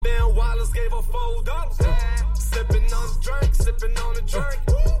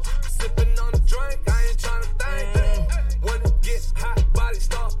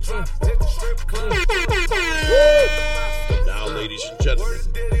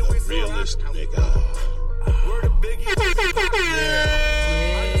realest nigga. We're the biggie.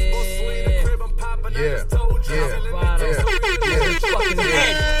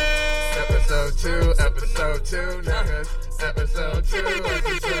 Episode 2, niggas. Episode 2,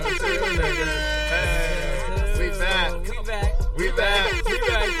 niggas. Hey, we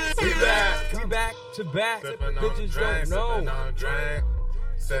back to back. Sipping on Bitches drink, don't know.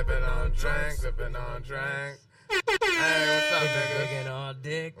 sipping on drink. Hey, what's up, niggas? Digging all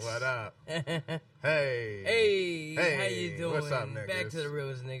dicks. What up? Hey, how you doing? What's up, niggas? Back to the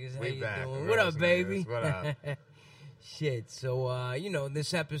realest niggas. How We you back, doing? the What up, realest baby? niggas. What up? Shit. So,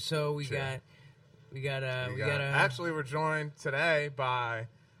 this episode we got. Actually, we're joined today by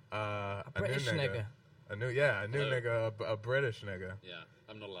a British new nigga. A new nigga, a British nigga. Yeah,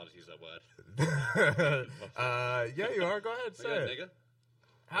 I'm not allowed to use that word. Yeah, you are. Go ahead, say Are you a it. nigga?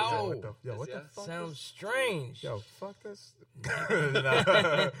 How? What the fuck? Sounds strange. Yo, fuck this.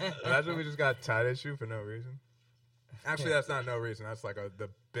 Imagine we just got tight issue for no reason. Actually, that's not no reason. That's like the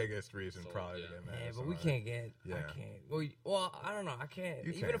biggest reason probably to get mad. Yeah, but we can't get. Yeah. I can't. Well, I don't know. I can't. You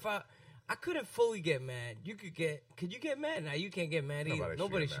Even can't. if I couldn't fully get mad. You could get. Could you get mad? Now you can't get mad either.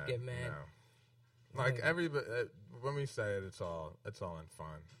 Nobody should get mad. No. Like when we say it, it's all in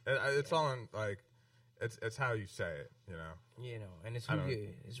fun. It's all in like, it's how you say it, you know. You know, and it's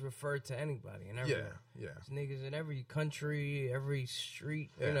referred to anybody and everywhere. Yeah. There's niggas in every country, every street.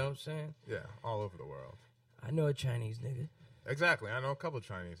 Yeah. You know what I'm saying? Yeah, all over the world. I know a Chinese nigga. Exactly. I know a couple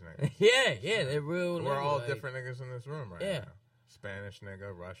Chinese niggas. yeah, they're real. We're all different niggas in this room right Yeah. now. Spanish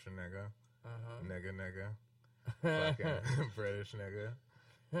nigga, Russian nigga, nigga, fucking British nigga.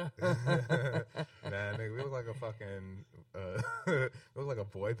 Nah, nigga, we look like a fucking, we look like a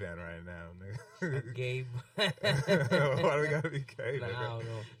boy band right now, nigga. Gabe. Why do we gotta be gay, Nah, nigga? I don't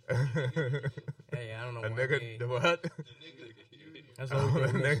know. Hey, I don't know. A why nigga, gay. what? That's A all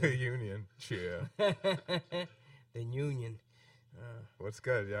nigga union. Cheer. The union. What's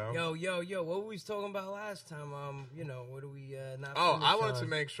good, yo? Yo, what we was talking about last time? What do we not Oh, finish I wanted on? to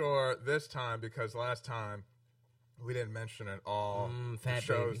make sure this time, because last time we didn't mention at all Fat the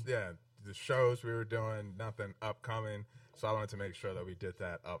shows. Baby. Yeah, the shows we were doing, nothing upcoming. So I wanted to make sure that we did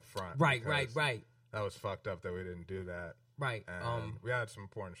that up front. Right. That was fucked up that we didn't do that. Right. And we had some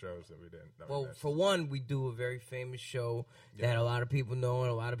important shows that we didn't. Well, for one, we do a very famous show that a lot of people know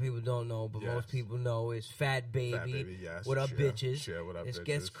and a lot of people don't know, but most people know is Fat Baby. Fat Baby, yes. What up, Cheer. bitches? Cheer, what up, It bitches?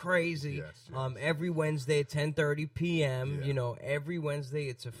 gets crazy. Yes. Every Wednesday at 10:30 p.m. Yeah. You know, every Wednesday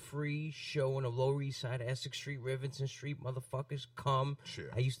it's a free show on the Lower East Side, Essex Street, Rivington Street. Motherfuckers come. Cheer.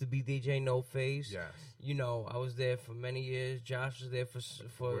 I used to be DJ No Face. Yes. You know, I was there for many years. Josh was there for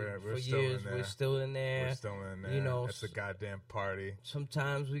We're still years. in there. We're still in there. We're still in there. You know, it's a goddamn party.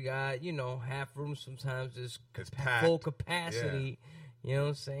 sometimes we got, half rooms. Sometimes it's packed. full capacity. You know what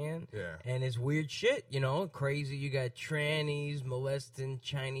I'm saying? Yeah. And it's weird shit, crazy. You got trannies molesting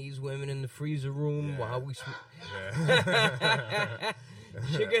Chinese women in the freezer room while we... Yeah.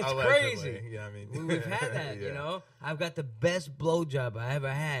 Shit gets Allegedly. crazy. Yeah, I mean, We've had that, I've got the best blowjob I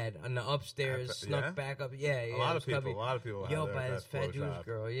ever had on the upstairs, snuck back up. Yeah. A lot of people have by their this best fat Jewish blowjob.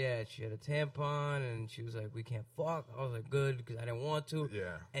 girl. Yeah, she had a tampon, and she was like, we can't fuck. I was like, good, because I didn't want to.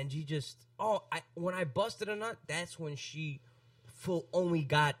 Yeah. And she just, when I busted a nut, that's when she only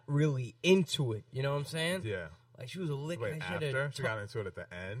got really into it. You know what I'm saying? Yeah. Like, she was a lick. Wait, after? She got into it at the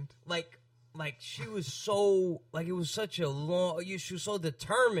end? Like she was so, like, it was such a long, she was so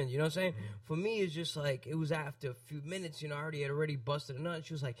determined, you know what I'm saying? For me, it's just like, it was after a few minutes, I already busted a nut, and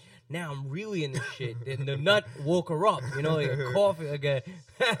she was like, now I'm really in this shit. And the nut woke her up, like a coffee, like a,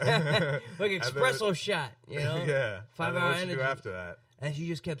 like an espresso shot, Yeah. 5 and hour what she energy. do after that? And she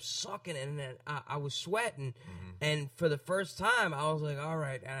just kept sucking, and then I was sweating. And for the first time, I was like, all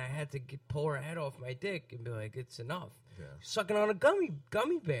right. And I had to pull her head off my dick and be like, it's enough. Yeah. Sucking on a gummy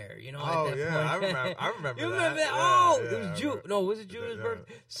bear, Oh, at that yeah. point. I remember You that. remember that? Yeah, Oh, yeah, it was Julia's. No, was it Julia's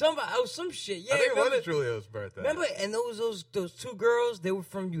birthday? Some shit. Yeah, I think remember, it was Julia's birthday. Remember? And those two girls, they were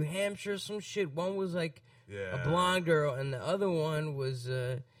from New Hampshire, some shit. One was like a blonde girl, and the other one was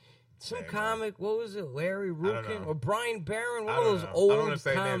some comic. What was it? Larry Rukin or Brian Barron? One of those old I don't want to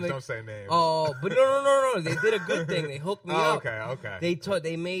say comics. names. Don't say names. Oh, but no. They did a good thing. They hooked me up. Okay.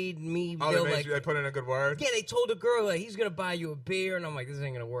 They made me Oh, feel they put in a good word? Yeah, they told the girl, like, he's going to buy you a beer. And I'm like, this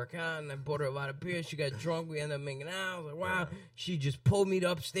ain't going to work out. And I bought her a lot of beer. She got drunk. We ended up making out. I was like, wow. Yeah. She just pulled me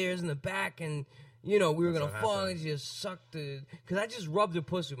upstairs in the back. And we were That's gonna what fuck, happened. and she just sucked because I just rubbed her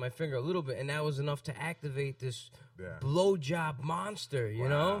pussy with my finger a little bit, and that was enough to activate this blowjob monster. You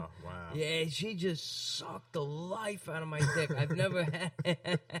know? Wow. Yeah, she just sucked the life out of my dick. I've never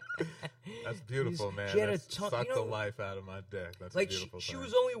had. That's beautiful, man. She had That's a tongue. sucked the life out of my dick. That's Like a beautiful she thing.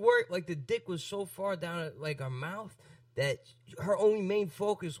 was only worried. Like the dick was so far down at like her mouth that her only main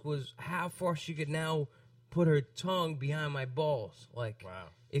focus was how far she could now put her tongue behind my balls. Like, Wow.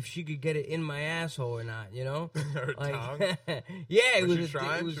 if she could get it in my asshole or not, Her like, tongue? Yeah, it Was was. she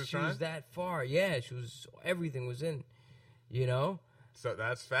trying? She trying? was that far. Yeah, she was. Everything was in. So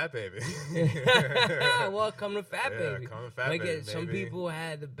that's Fat Baby. Well, come to Fat Baby. Come to Fat Like Baby, some baby. people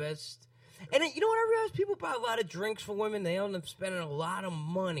had the best. And then, you know what I realized? People buy a lot of drinks for women. They end up spending a lot of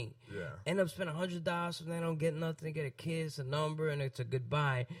money. Yeah. End up spending $100 and they don't get nothing. They get a kiss, a number, and it's a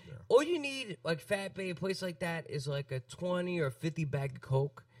goodbye. Yeah. All you need, like Fat Baby, a place like that, is like a 20 or 50 bag of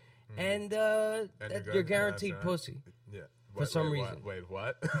Coke. And you're guaranteed pussy. Yeah. For some reason. Wait,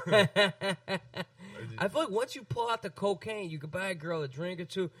 what? I feel like once you pull out the cocaine, you could buy a girl a drink or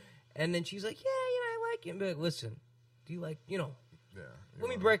two, and then she's like, yeah, I like it. And be like, listen, do you like, Yeah.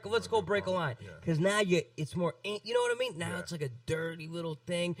 Let's go break a line. Yeah. Because now it's more, you know what I mean? Now Yeah. it's like a dirty little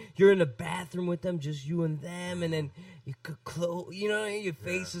thing. You're in the bathroom with them, just you and them, and then you could close, your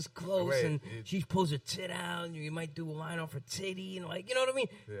face is close, Wait, and she pulls her tit out, and you might do a line off her titty, and like, you know what I mean?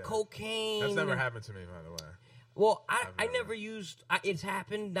 Yeah. Cocaine. That's never happened to me, by the way. Well, I never used, it's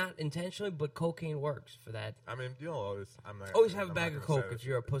happened, not intentionally, but cocaine works for that. I mean, you'll always... Always have a bag of Coke if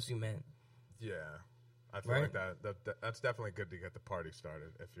you're a pussy man. Yeah. I feel like that's definitely good to get the party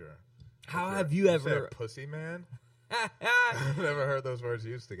started if you're... How have you ever... say a pussy man? I've never heard those words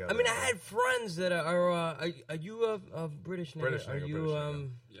used together. I mean, I had friends that are you a British nigga? British nigga, Are you British nigga.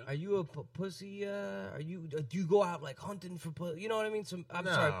 Yeah. Are you a pussy? Do you go out like hunting for pussy? You know what I mean?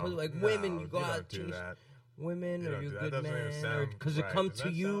 Women, you go you out don't do chase that. women. You Are you a don't do that. good That doesn't even man? sound Because right. it come Does to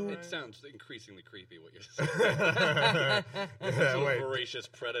that you. sound It sounds increasingly creepy what you're saying. Yeah, Some wait. voracious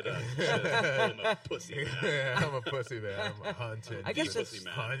predator. Says, I'm a pussy man. Yeah, I'm a pussy man. I'm a hunting. I guess Pussy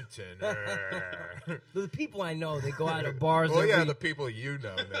man. hunting. The people I know, they go out to bars. Well, yeah, every- the people you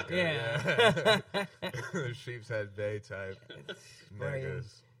know, nigga. Yeah. The Sheep's Head Bay type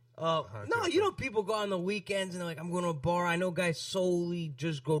niggas. No, people go on the weekends and they're like, I'm going to a bar. I know guys solely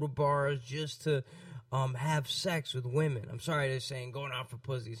just go to bars just to have sex with women. I'm sorry they're saying going out for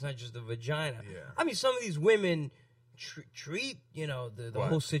pussy. It's not just a vagina. Yeah. I mean, some of these women treat, the What?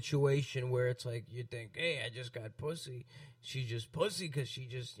 whole situation where it's like you think, hey, I just got pussy. She just pussy because she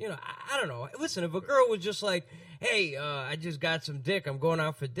just, I don't know. Listen, if a girl was just like, hey, I just got some dick. I'm going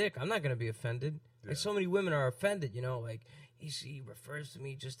out for dick. I'm not going to be offended. Yeah. Like so many women are offended, like, he refers to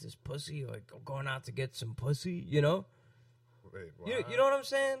me just as pussy, like I'm going out to get some pussy, Wait, what? You know what I'm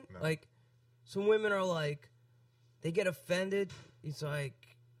saying? No. Like, some women are like, they get offended. It's like,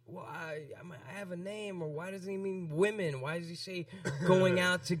 well, I have a name, or why doesn't he mean women? Why does he say going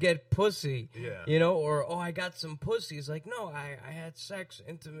out to get pussy? Yeah. Or, oh, I got some pussy. It's like, no, I had sex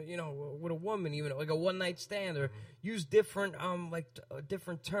intimate, with a woman, even like a one night stand, or use different, like a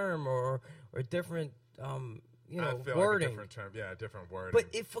different term or different, I feel wording. like a different term. Yeah, a different wording. But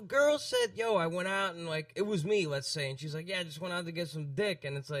if a girl said, yo, I went out and like, it was me, let's say, and she's like, yeah, I just went out to get some dick,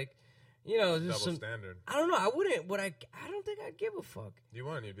 and it's like, just double some standard. I don't know. I wouldn't. I don't think I'd give a fuck. You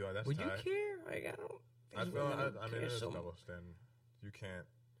wouldn't. You'd be like, that's Would tight. you care? Like, I don't. I these feel. women don't I mean, care it is so a much. double standard. You can't.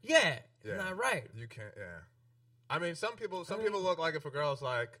 Yeah, Yeah. not right. You can't. Yeah. I mean, some people look like if a girl's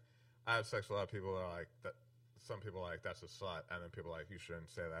like, I have sex with a lot of people that are like that. Some people are like that's a slut, and then people are like you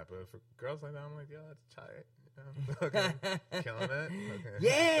shouldn't say that. But if a girl's like that, I'm like, yeah, that's tight. Okay. Killing it. Okay.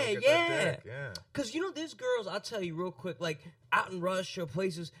 Yeah, Go get that yeah. dick. Yeah. Because, there's girls, I'll tell you real quick, like, out in Russia,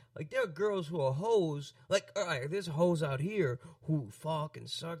 places, like, there are girls who are hoes. Like, all right, there's hoes out here who fuck and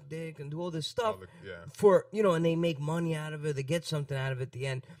suck dick and do all this stuff Yeah. for, and they make money out of it. They get something out of it at the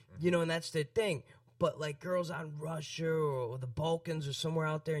end, and that's their thing. But, like, girls out in Russia or the Balkans or somewhere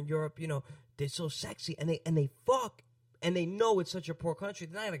out there in Europe, they're so sexy, and they fuck, and they know it's such a poor country,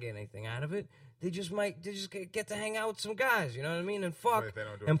 they're not going to get anything out of it. They just get to hang out with some guys, you know what I mean, and fuck, Wait, they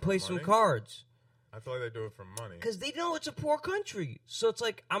don't do it and for play some money? cards. I feel like they do it for money. Because they know it's a poor country. So it's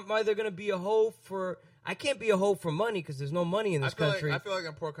like, I'm either going to be a hoe for... I can't be a hoe for money because there's no money in this country. I feel like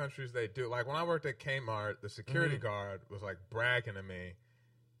in poor countries they do. Like when I worked at Kmart, the security guard was like bragging to me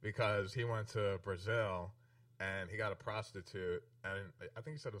because he went to Brazil and he got a prostitute, and I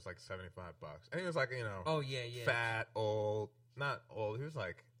think he said it was like $75. And he was like, Oh, yeah. fat, old, not old. He was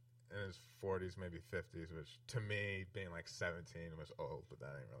like in his 40s, maybe 50s, which to me, being like 17 was old, but that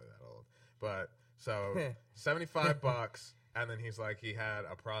ain't really that old. But so $75, and then he's like, he had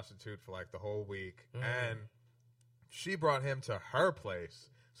a prostitute for like the whole week, and she brought him to her place.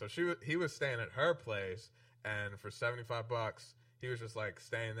 So he was staying at her place, and for $75, he was just like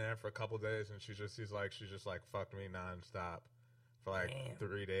staying there for a couple days, and she just fucked me nonstop for like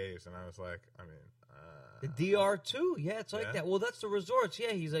 3 days, and I was like, I mean. The DR too, yeah, it's like that. Well, that's the resorts.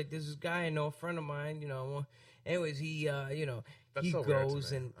 Yeah, he's like, this guy I know, a friend of mine. You know, anyways, he, That's he so weird to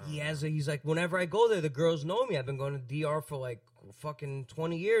goes me. and he's like, whenever I go there, the girls know me. I've been going to DR for like fucking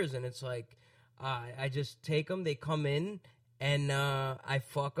 20 years, and it's like, I just take them. They come in, and I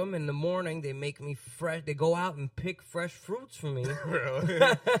fuck them. In the morning, they make me fresh. They go out and pick fresh fruits for me. Really?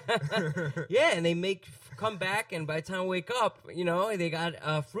 Yeah, and they come back, and by the time I wake up, you know, they got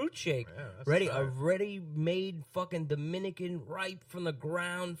a fruit shake ready, tight. a ready-made fucking Dominican, ripe from the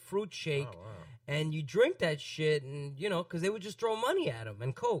ground fruit shake, and you drink that shit, and you know, because they would just throw money at him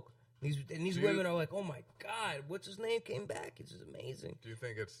and coke. These women are like, oh my god, what's his name came back? It's just amazing. Do you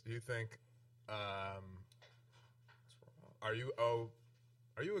think are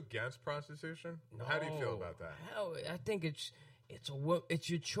you against prostitution? No. How do you feel about that? Hell, I think it's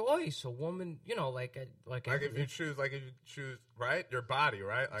your choice. A woman, you know, like If you choose, right, your body,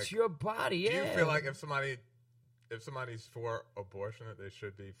 right? Like, it's your body. Yeah. do you feel like if somebody's for abortion, that they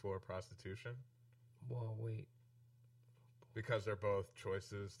should be for prostitution? Well, wait. Because they're both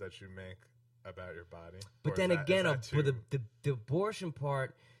choices that you make about your body. But then again, for the abortion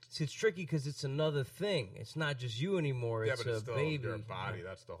part, it's tricky because it's another thing. It's not just you anymore. Yeah, It's but it's a still baby. your body.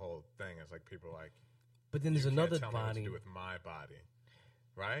 That's the whole thing. It's like people are like, But then there's you another can't tell me what to body. do with my body,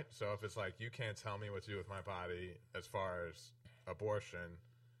 right? So if it's like you can't tell me what to do with my body as far as abortion,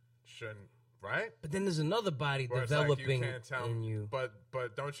 shouldn't, right? But then there's another body Where it's like, developing you can't tell in you. But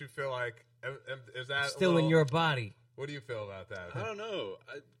don't you feel like is that Still in your body. What do you feel about that? I don't know.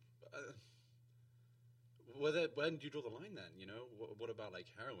 When do you draw the line then? You know, what about like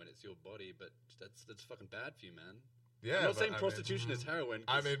heroin? It's your body, but that's fucking bad for you, man. Yeah, I'm not saying I prostitution is heroin.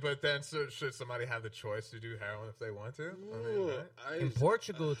 I mean, but then should somebody have the choice to do heroin if they want to? I mean, right? In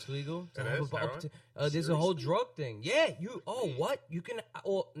Portugal, it's legal. It to have is heroin? there's a whole drug thing. Yeah, what? You can,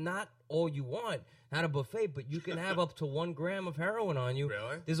 not all you want, not a buffet, but you can have up to 1 gram of heroin on you.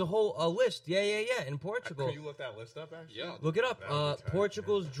 Really? There's a whole list. Yeah, in Portugal. Can you look that list up, actually? Yeah. Look it up. That would be tight,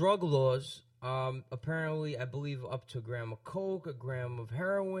 Portugal's drug laws, apparently, I believe up to a gram of coke, a gram of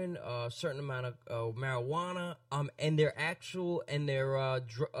heroin, a certain amount of marijuana, and their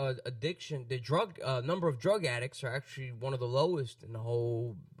addiction, number of drug addicts are actually one of the lowest in the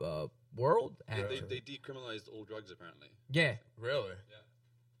whole world. Actually, They decriminalized all drugs apparently. yeah, Really? Yeah.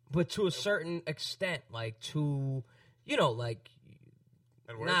 but to a certain extent, like to, you know, like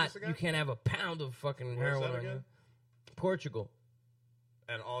And where is not this again? you can't have a pound of fucking Where's heroin that on you. again? Portugal.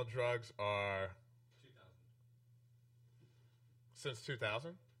 And all drugs are... 2000. Since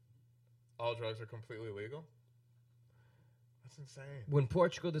 2000? All drugs are completely legal? That's insane. When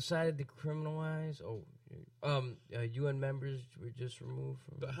Portugal decided to criminalize, UN members were just removed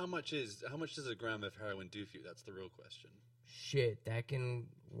from. But how much does a gram of heroin do for you? That's the real question. Shit, that can.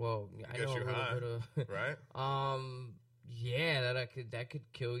 Well, I Get know you a little high, bit of. right? Yeah, that could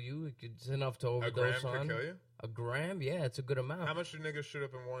kill you. It's enough to A overdose gram on. could kill you? A gram, yeah, it's a good amount. How much do niggas shoot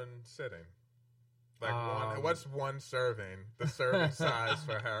up in one sitting? Like what's one serving? The serving size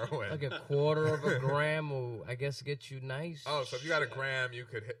for heroin? Like a quarter of a gram will, I guess, get you nice. Oh, so if you got a gram, you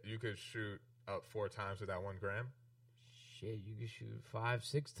could shoot up 4 times with that 1 gram? Shit, you could shoot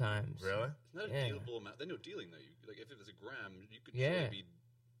 5-6 times. Really? It's not a Yeah. dealable amount. There's no dealing though. Like if it was a gram, you could Yeah. surely be.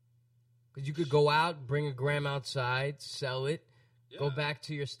 Because you could go out, bring a gram outside, sell it, go Yeah. back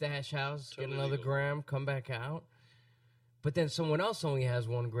to your stash house, Totally get another legal. gram, come back out. But then someone else only has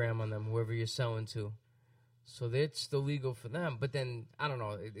 1 gram on them, whoever you're selling to. So it's still legal for them. But then, I don't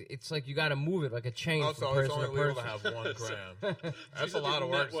know, it's like you got to move it like a chain Oh, from so it's person only to legal person. to have 1 gram. That's So a lot of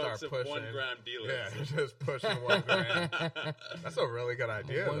work to networks start of pushing. 1 gram dealers. Yeah, just pushing 1 gram. That's a really good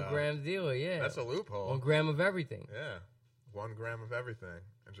idea, 1 though. gram dealer, yeah. That's a loophole. 1 gram of everything. Yeah. 1 gram of everything.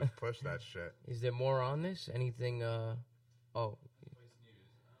 And just push that shit. Is there more on this? Anything, oh.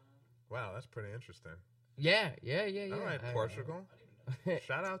 Wow, that's pretty interesting. Yeah. All right, Portugal.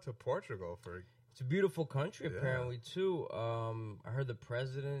 Shout out to Portugal for... It's a beautiful country, Yeah. apparently, too. I heard the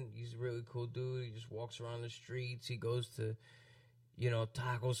president, he's a really cool dude. He just walks around the streets. He goes to,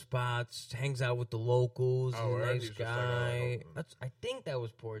 taco spots, hangs out with the locals. Oh, He's a word? nice He's just like, guy. oh. I think that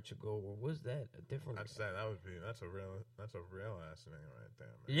was Portugal, or was that a different That's guy? that's a real ass nigga right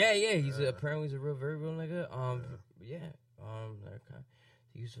there, man. Yeah, apparently he's a very real nigga.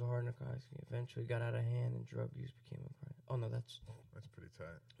 The use of hard narcotics eventually got out of hand and drug use became a crime. Oh, no, that's That's pretty tight.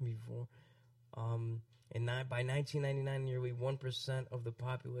 before. By 1999, nearly 1% of the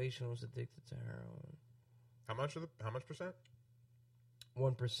population was addicted to heroin. How much percent?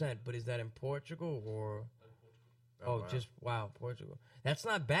 1%, but is that in Portugal or? Wow. Portugal. That's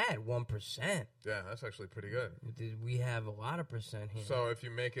not bad. 1%. Yeah, that's actually pretty good. We have a lot of percent here. So if you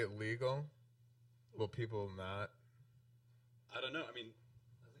make it legal, will people not? I don't know. I mean,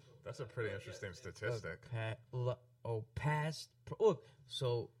 that's a pretty interesting statistic. Past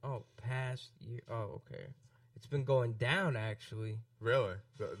year. Oh, okay. It's been going down actually. Really?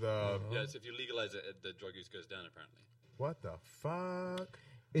 Yes. If you legalize it, the drug use goes down. Apparently. What the fuck?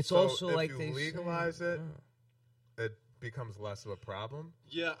 It's so also if like you they legalize say, it becomes less of a problem.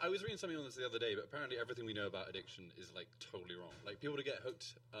 Yeah, I was reading something on this the other day, but apparently everything we know about addiction is like totally wrong. Like people to get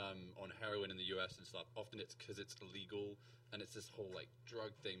hooked on heroin in the US and stuff, often it's because it's illegal and it's this whole like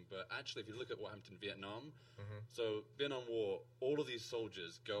drug thing. But actually, if you look at what happened in Vietnam, so Vietnam War, all of these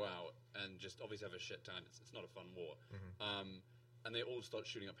soldiers go out and just obviously have a shit time. It's not a fun war. And they all start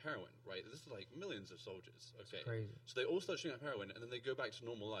shooting up heroin, right? This is like millions of soldiers. Okay, crazy. So they all start shooting up heroin, and then they go back to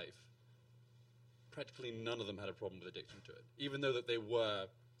normal life. Practically none of them had a problem with addiction to it, even though that they were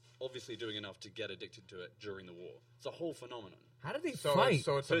obviously doing enough to get addicted to it during the war. It's a whole phenomenon. How did they fight?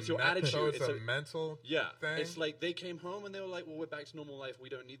 So it's your attitude. So it's a a mental thing? It's like they came home and they were like, well, we're back to normal life. We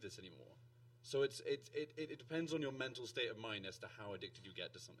don't need this anymore. So it depends on your mental state of mind as to how addicted you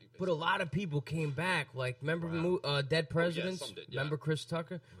get to something. Basically. But a lot of people came back. Like, remember Dead Presidents? some did, yeah. Remember Chris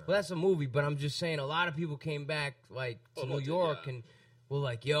Tucker? No. Well, that's a movie, but I'm just saying a lot of people came back, like, to New York and were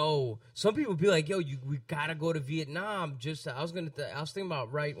like, yo. Some people be like, yo, we gotta go to Vietnam. I was thinking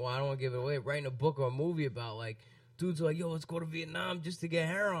about I don't want to give it away, writing a book or a movie about, like, dudes are like, yo, let's go to Vietnam just to get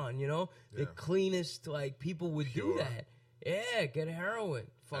heroin, you know? Yeah. The cleanest, like, people would do that. Yeah, get heroin.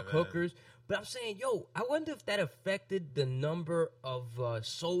 Fuck hookers. But I'm saying, yo, I wonder if that affected the number of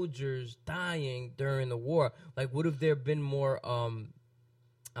soldiers dying during the war. Like, would have there been more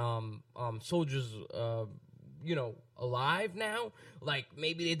soldiers, alive now? Like,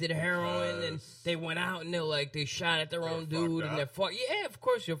 maybe they did heroin and they went out and they shot at their own dude and they're fucked. Yeah, of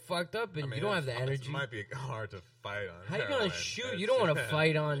course you're fucked up and you don't have the energy. It might be hard to fight on How heroin. you gonna shoot? You don't want to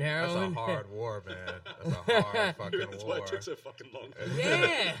fight on heroin. That's a hard war, man. That's a hard fucking That's war. why it took so fucking long.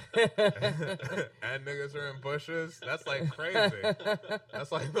 Yeah. And niggas are in bushes. That's like crazy.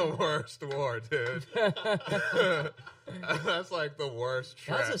 That's like the worst war, dude. That's like the worst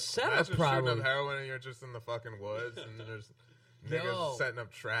trip. That's a setup, Imagine probably. shooting up heroin and you're just in the fucking woods and there's niggas setting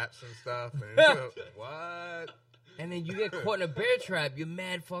up traps and stuff. And you're just, what? And then you get caught in a bear trap. You're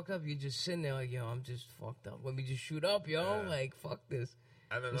mad fucked up. You're just sitting there like, yo, I'm just fucked up. Let me just shoot up, yo. Yeah. like, fuck this.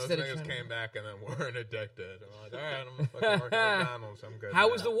 And then those niggas came back and then weren't addicted. I'm like, all right, I'm fucking working at McDonald's. I'm good. How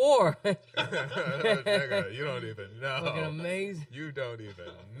was the war? Nigga, you don't even know. Fucking amazing. You don't even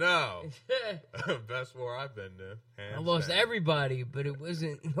know. Best war I've been to. I lost everybody, but it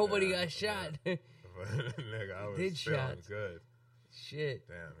wasn't. Nobody got shot. Nigga, I was feeling good. Shit.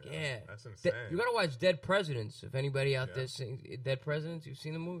 Damn. Yeah. That's insane. You gotta watch Dead Presidents. If anybody out there sings Dead Presidents, you've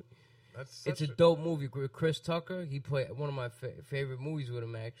seen the movie? It's a dope movie with Chris Tucker. He played one of my favorite movies with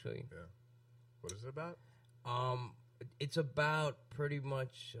him, actually. Yeah. What is it about? It's about pretty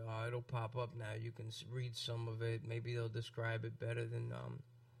much. It'll pop up now. You can read some of it. Maybe they'll describe it better than.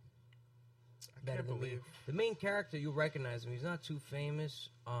 I can't believe the main character. You'll recognize him. He's not too famous,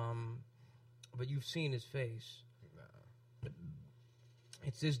 but you've seen his face. Nah.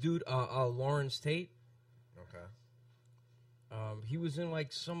 It's this dude, Lawrence Tate. Okay. He was in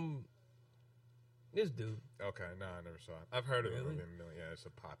like some. This dude. Okay, no, I never saw it. I've heard of the movie a million. Yeah, it's a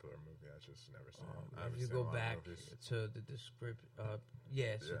popular movie. I just never seen it. If you go back to the description,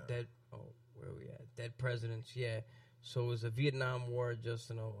 Dead. Oh, where are we at? Dead Presidents. Yeah. So it was a Vietnam War just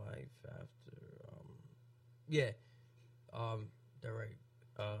in a life after. They're right.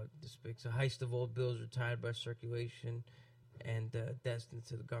 Depicts a heist of old bills retired by circulation, and destined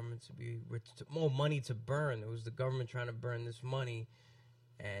to the government to be rich, more money to burn. It was the government trying to burn this money.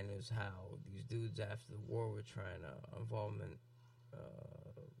 And it was how these dudes after the war were trying to involvement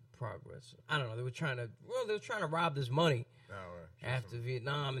progress. I don't know. They were trying to rob this money after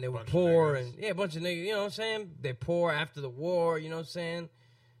Vietnam, and they were poor, and a bunch of niggas. You know what I'm saying? They're poor after the war. You know what I'm saying?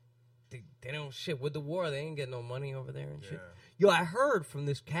 They don't shit with the war. They ain't get no money over there and shit. Yo, I heard from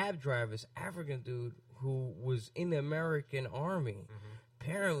this cab driver, this African dude who was in the American Army. Mm-hmm.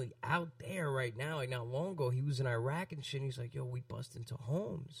 Apparently out there right now, like not long ago, he was in Iraq and shit. And he's like, yo, we bust into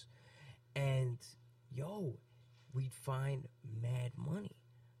homes. And, yo, we'd find mad money.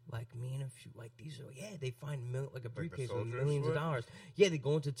 Like me and a few, like these are, they find like a briefcase with millions of dollars. Yeah, they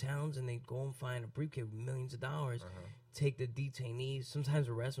go into towns and they go and find a briefcase with millions of dollars. take the detainees, sometimes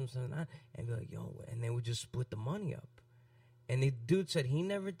arrest them, sometimes not, and be like, yo, and they would just split the money up. And the dude said he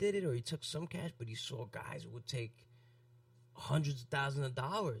never did it, or he took some cash, but he saw guys who would take hundreds of thousands of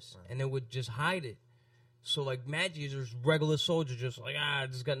dollars, and they would just hide it. So, like, Maggie is just regular soldier, just like, I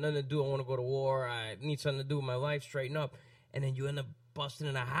just got nothing to do. I want to go to war. I need something to do with my life. Straighten up. And then you end up busting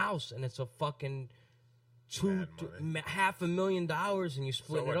in a house, and it's a fucking $500,000, and you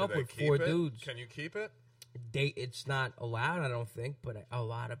split it up with 4 dudes. Can you keep it? It's not allowed, I don't think, but a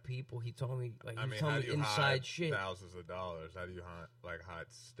lot of people, he told me, like, I mean, told how me do you inside hide shit. thousands of dollars? How do you hide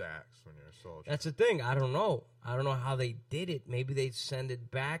stacks when you're a soldier? That's the thing. I don't know. I don't know how they did it. Maybe they'd send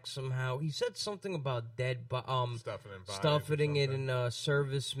it back somehow. He said something about stuffing it in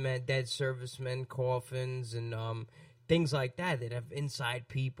dead servicemen coffins and things like that. They'd have inside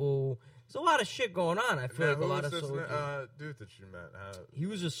people. There's a lot of shit going on. I feel like a lot of soldiers. Dude that you met, he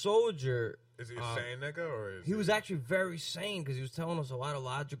was a soldier. Is he a sane nigga, or is he was actually very sane because he was telling us a lot of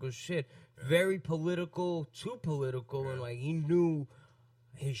logical shit. Yeah. Very political, too political, and like he knew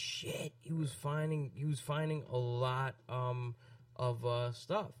his shit. He was finding a lot of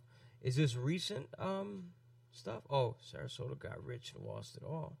stuff. Is this recent stuff? Oh, Sarasota got rich and lost it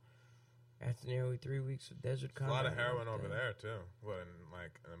all after nearly 3 weeks of desert combat. A lot of heroin over there too. What in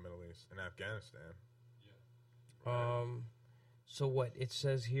the Middle East, in Afghanistan? Yeah. Right. So what it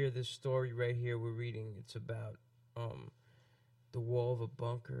says here, this story right here we're reading, it's about the wall of a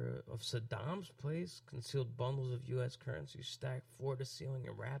bunker of Saddam's place concealed bundles of U.S. currency stacked floor to ceiling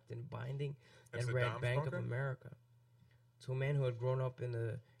and wrapped in binding and read Bank of America. To a man who had grown up in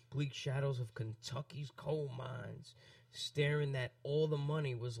the bleak shadows of Kentucky's coal mines, staring that all the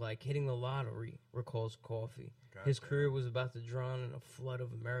money was like hitting the lottery, recalls Coffey. His career was about to drown in a flood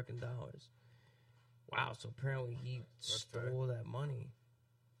of American dollars. Wow, so apparently he stole that money.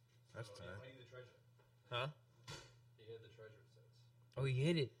 That's tight. He hid the treasure. Huh? He hid the treasure, it says. Oh, he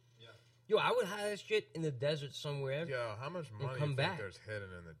hid it? Yeah. Yo, I would hide that shit in the desert somewhere. Yo, how much money do you think there's hidden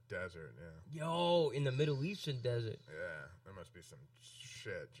in the desert? Yeah. Yo, in the Middle Eastern desert. Yeah, there must be some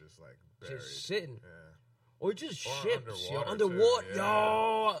shit just like buried. Just sitting. Yeah. Or just ships. Underwater. Too, yeah.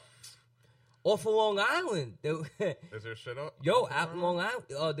 Yo. Off of Long Island. Is there shit up? Yo, out in Long Island,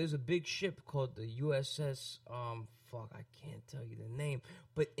 there's a big ship called the USS, I can't tell you the name.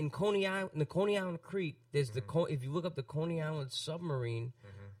 But in Coney Island, in the Coney Island Creek, there's if you look up the Coney Island submarine,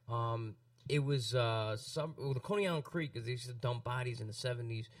 it was the Coney Island Creek, because they used to dump bodies in the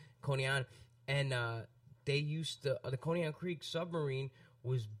 70s, Coney Island, and they used to, the Coney Island Creek submarine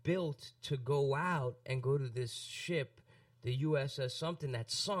was built to go out and go to this ship, the USS something that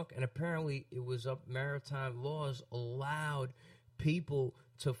sunk, and apparently it was up maritime laws allowed people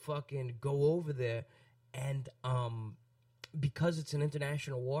to fucking go over there, and because it's in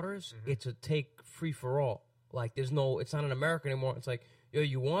international waters, it's a take free for all. Like it's not an American anymore. It's like, yo,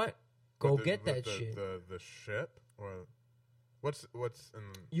 you want? Go get that shit. The ship or what's in?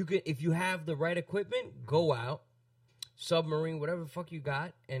 You can, if you have the right equipment, go out, submarine, whatever the fuck you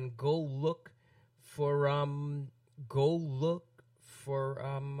got, and go look for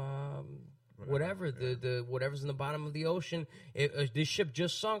whatever the whatever's in the bottom of the ocean. This ship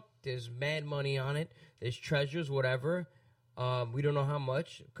just sunk. There's mad money on it. There's treasures, whatever. We don't know how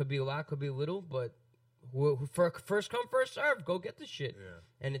much. Could be a lot, could be a little, but first come, first serve. Go get the shit. Yeah.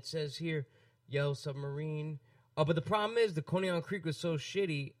 And it says here, yellow submarine. But the problem is the Coney Island Creek was so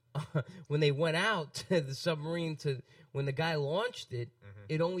shitty. When they went out to the submarine, when the guy launched it,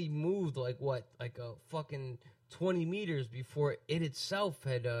 it only moved like a fucking 20 meters before it itself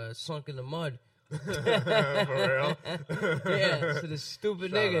had sunk in the mud. For real? Yeah, so the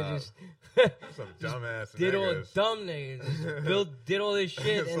stupid nigga just some dumbass did niggas. all dumb niggas just did all this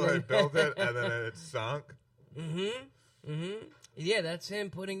shit. So they built it and then it sunk. Yeah, that's him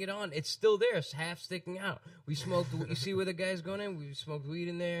putting it on. It's still there. It's half sticking out. We smoked. You see where the guy's going in? We smoked weed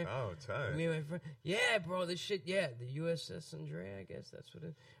in there. Oh, tight. Me and my friend. Yeah, bro, this shit. Yeah, the USS Andrea, I guess that's what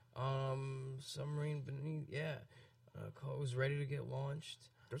it. Submarine beneath. Yeah, was ready to get launched.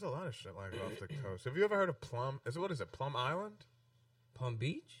 There's a lot of shit like off the coast. Have you ever heard of Plum? What is it? Plum Island? Palm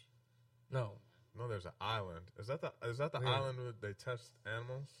Beach? No. No, there's an island. Is that the island where they test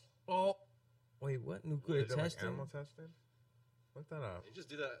animals? Oh, wait, what? Nuclear testing? Like animal testing? Look that up. They just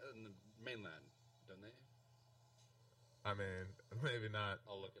do that in the mainland, don't they? I mean, maybe not.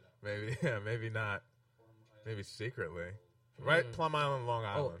 I'll look it up. Maybe not. Maybe secretly. Right? Plum Island, Long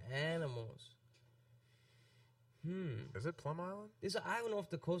Island. Oh, animals. Is it Plum Island? There's an island off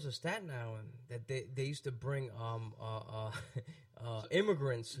the coast of Staten Island that they used to bring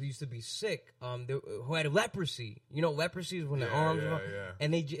immigrants who used to be sick, who had leprosy. You know, leprosy is when the arms are,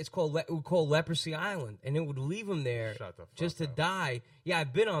 and it's called Leprosy Island, and it would leave them there just to die. Yeah,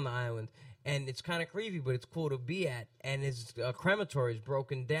 I've been on the island, and it's kind of creepy, but it's cool to be at. And its crematory is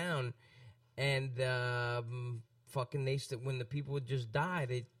broken down, and fucking when the people would just die,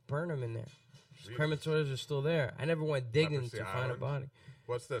 they burn them in there. Crematories are still there. I never went digging to find a body.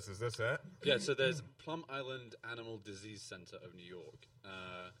 What's this? Is this it? Yeah, so there's Plum Island Animal Disease Center of New York.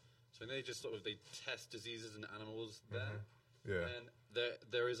 So they just they test diseases in animals there. Yeah. And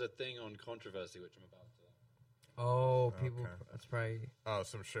there is a thing on controversy, which I'm about to... Oh, people... That's probably... Oh,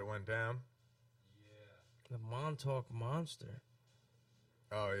 some shit went down? Yeah. The Montauk Monster.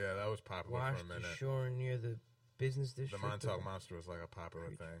 Oh, yeah, that was popular for a minute. Washed ashore near the business district. The Montauk Monster was like a popular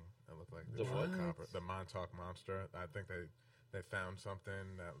thing. It looked like the what? The Montauk Monster. I think they found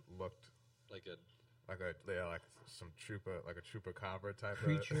something that looked like some chupacabra type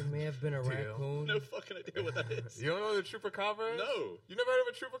creature. Of may have been a raccoon. No fucking idea what that is. You don't know what a chupacabra is? No. You never heard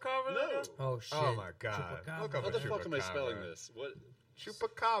of a chupacabra? No. Oh shit. Oh my god. Chupacabra. Look up How a the fuck am I chupacabra. spelling this? What?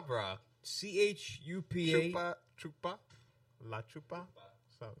 Chupacabra. CHUPA Chupa. La chupa.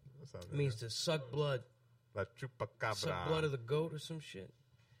 means to suck blood. La chupacabra. Suck blood of the goat or some shit.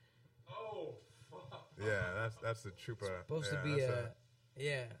 Oh, fuck. Yeah, that's the chupa. Supposed to be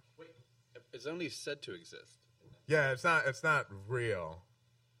yeah. Wait, it's only said to exist. Yeah, it's not real.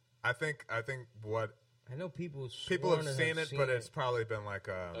 I think what I know people have seen it, but it's probably been like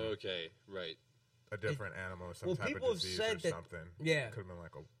Okay, right. a different animal or some type people of have disease said or that- something. yeah. Could have been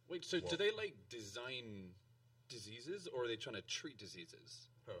like a Wait, so do they design diseases, or are they trying to treat diseases?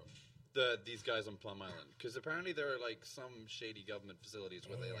 These guys on Plum Island, because apparently there are some shady government facilities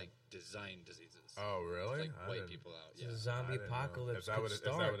where they design diseases. Oh, really? To, wipe people out. It's Yeah. a zombie I didn't know. Is Is that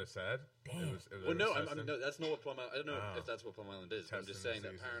what it said? Damn. It was Well, no, assessing? no, that's not what Plum Island. I don't know Oh. if that's what Plum Island is. But I'm just saying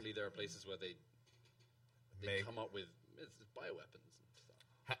Testing that apparently there are places where they come up with bioweapons and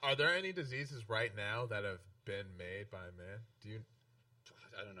stuff. Are there any diseases right now that have been made by man?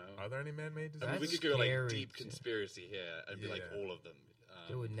 I don't know. Are there any man-made I mean, diseases? we could go scary, deep too. conspiracy here and be like all of them.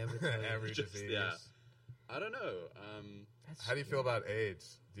 They would never tell you. Every Just- disease. yeah. I don't know. That's How do you feel scary. about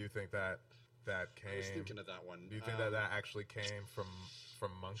AIDS? Do you think that came? I was thinking of that one. Do you think that actually came from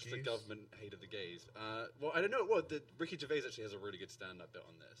monkeys? Just the government hated the gays. Well, I don't know. Well, Ricky Gervais actually has a really good stand-up bit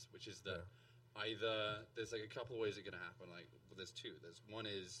on this, which is that either there's a couple of ways it can happen. There's two. One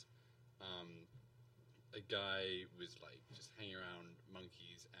is a guy was just hanging around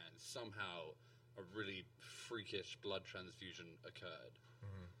monkeys, and somehow a really freakish blood transfusion occurred,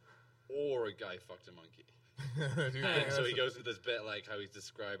 or a guy fucked a monkey. Do you think And so that's he goes into this bit how he's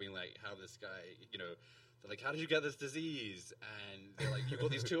describing how this guy, they're like, how did you get this disease? And they're like, you've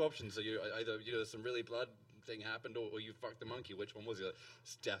got these two options. So you either some really blood thing happened, or you fucked the monkey. Which one was it?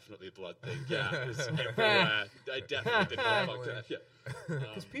 It's definitely a blood thing. Yeah, it was everywhere. I definitely did not fuck that. Yeah. Do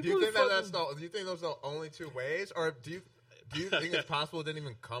you think do you think those are the only two ways, or do you think it's possible it didn't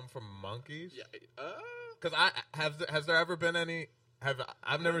even come from monkeys? Yeah. Because has there ever been any?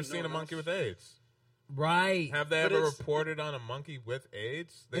 I've never seen a monkey with AIDS. Right. Have they But ever it's- reported on a monkey with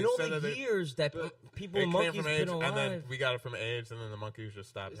AIDS? They In all said the that years that people it and came monkeys from been AIDS, alive. and then we got it from AIDS, and then the monkeys just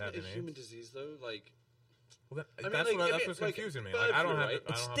stopped Isn't it having a AIDS. human disease though? Well, I mean, that's what's confusing me. bird I don't flu, have. right? I It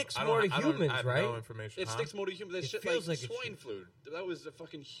don't sticks have, more I to don't- I don't- humans, I have right? No information. It sticks more to human. There's It shit feels like like it swine should. flu. That was a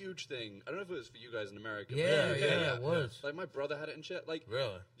fucking huge thing. I don't know if it was for you guys in America. Yeah, but it was. Like my brother had it and shit. Like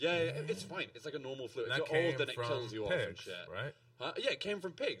Really? yeah, it's fine. It's like a normal flu. If That you're came old, then it from kills you off and pigs, shit. right? Huh? Yeah, it came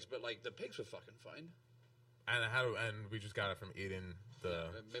from pigs, but the pigs were fucking fine. And we just got it from eating the.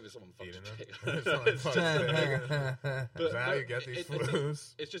 Maybe someone fucked eating a pig. them. Someone fucked a pig. But- Is that how but you get these I flus?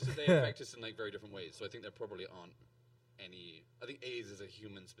 think it's just that they affect us in very different ways. So I think there probably aren't any. I think AIDS is a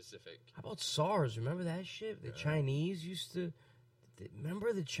human specific. How about SARS? Remember that shit? The Chinese used to.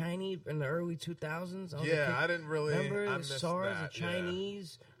 Remember the Chinese in the early 2000s? Yeah, I didn't really. Remember I the missed SARS? that, The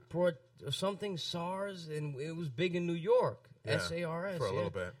Chinese brought something SARS, and it was big in New York. Yeah, SARS for a little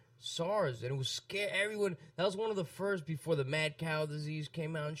bit. SARS, and it was scary. Everyone. That was one of the first before the mad cow disease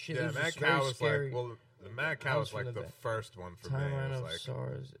came out and shit. Yeah, it was mad just cow very was scary. the mad cow was from like the the back. first one for me. Timeline It of was like,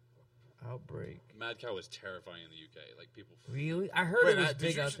 SARS outbreak. Mad cow was terrifying in the UK. People. Really? I heard wait, it was did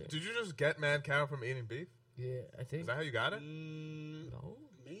big you out there. did you just get mad cow from eating beef? Yeah, I think. Is that how you got it? No,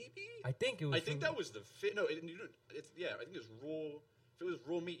 Maybe. I think it was. I think that was the fit. No, it's yeah. I think it was raw. If it was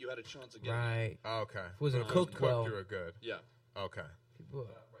raw meat, you had a chance of getting it. right. Oh, okay. It wasn't But if cooked well. You were good. Yeah. Okay. People,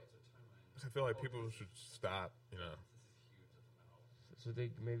 I feel like people should stop. so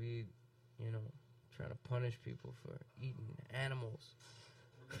they maybe, trying to punish people for eating animals.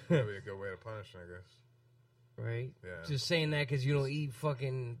 That'd be a good way to punish niggas. Right? Yeah. Just saying that because you don't eat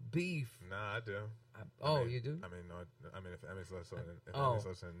fucking beef. Nah, I do. You do? I mean, no. I mean, if Emmy's listening,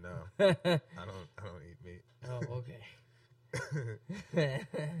 no. I don't eat meat. Oh, okay.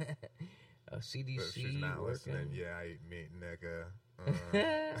 CDC. But if she's not working. listening, yeah, I eat meat, nigga.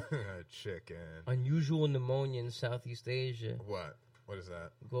 Chicken. Unusual pneumonia in Southeast Asia. What? What is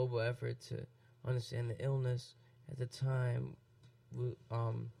that? Global effort to understand the illness. At the time,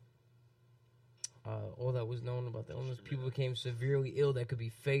 all that was known about the illness, people became severely ill that could be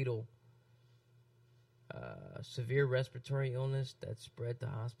fatal. Severe respiratory illness that spread to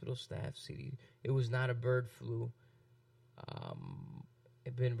hospital staff. It was not a bird flu. It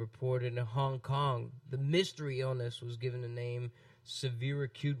had been reported in Hong Kong. The mystery illness was given the name Severe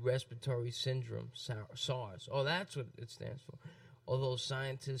Acute Respiratory Syndrome, SARS. Oh, that's what it stands for. Although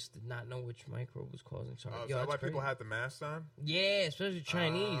scientists did not know which microbe was causing SARS. Oh, is that why people had the masks on? Yeah, especially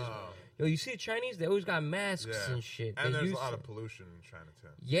Chinese. Yo, you see the Chinese? They always got masks and shit. And there's a lot of pollution in China, too.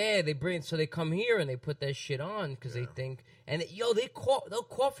 Yeah, they come here and they put that shit on because they think... And, they'll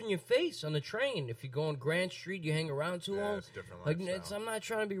cough in your face on the train. If you go on Grand Street, you hang around too long. It's different lifestyle. I'm not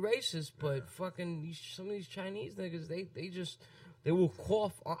trying to be racist, but fucking some of these Chinese niggas, they will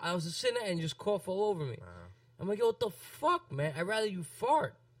cough. I was just sitting there and just cough all over me. I'm like, yo, what the fuck, man? I'd rather you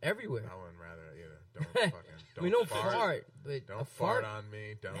fart everywhere. I wouldn't rather either. Don't fart, but don't fart on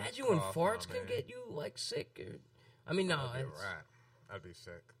me. Don't imagine when farts can get you like sick. I'd be a rat. I'd be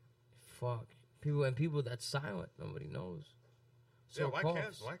sick. Fuck people that's silent. Nobody knows. So why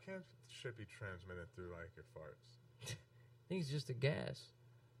can't shit be transmitted through like your farts? I think it's just a gas.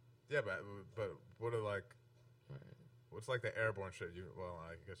 Yeah, but what are like? What's like the airborne shit?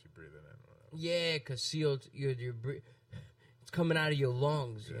 I guess you breathe it in. Or whatever. Yeah, because sealed, it's coming out of your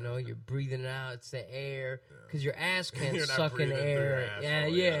lungs. You know, you're breathing it out. It's the air because your ass can't suck in air.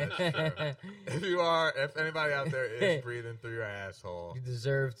 Yeah. If anybody out there is breathing through your asshole, you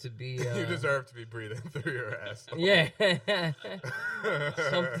deserve to be. You deserve to be breathing through your asshole. Yeah. I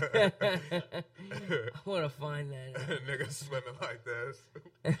want to find that. Nigga swimming like this.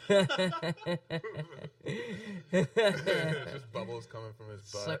 Just bubbles coming from his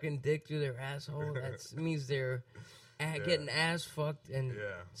butt. Sucking dick through their asshole. That means they're getting ass fucked and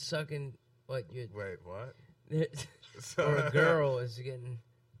sucking. Wait, what? Or a girl is getting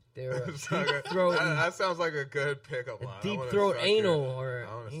their deep throat. That sounds like a good pickup line. Deep throat anal I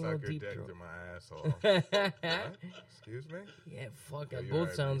want to suck your dick throat. through my asshole. What? Excuse me? Yeah, fuck. That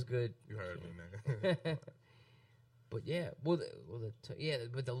both sounds good. You heard me, nigga. But yeah, but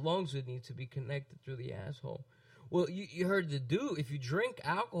the lungs would need to be connected through the asshole. Well, you heard if you drink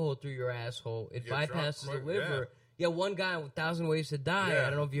alcohol through your asshole, it bypasses the liver. Yeah, one guy with 1,000 Ways to Die. I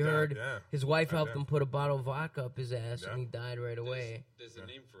don't know if you heard. His wife helped him put a bottle of vodka up his ass, and he died right away. There's a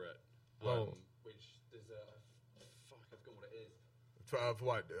name for it. Which there's a I forgot what it is. Of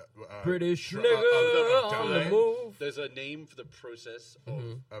what? British nigga on the move. There's a name for the process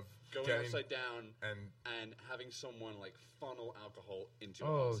of going upside down and having someone like funnel alcohol into.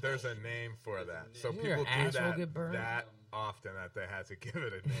 Oh, there's a name for that. So people do that often that they had to give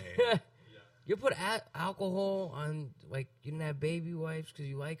it a name. You put alcohol on, like, you didn't have baby wipes because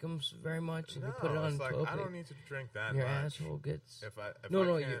you like them very much, and you put it on. Like, I don't need to drink that your much. Asshole gets.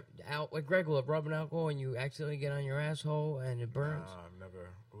 Like regular rubbing alcohol, and you accidentally get on your asshole and it burns. No, I've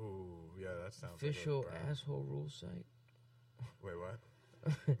never. Ooh, yeah, that sounds. Official asshole rule site. Wait, what?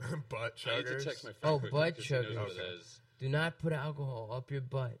 Butt chuggers. I need to text my friend. Butt chuggers. Do not put alcohol up your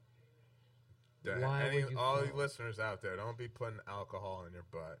butt. Yeah, all you listeners out there, don't be putting alcohol in your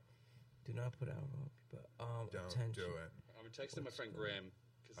butt. Do not put alcohol up your butt. Don't do it. I'm texting my friend Graham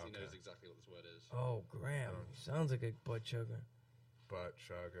because he knows exactly what this word is. Oh, Graham. Sounds like a butt chugger. Butt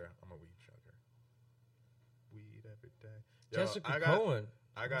chugger. I'm a weed chugger. Weed every day. Jessica Cohen.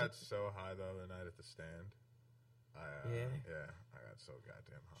 I got so high the other night at the stand. Yeah, I got so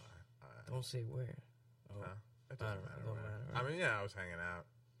goddamn high. Don't say where. Oh. Huh? It doesn't matter. Right? I mean, I was hanging out.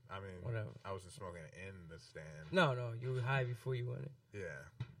 I mean, whatever. I wasn't smoking in the stand. No, you were high before you went in. Yeah.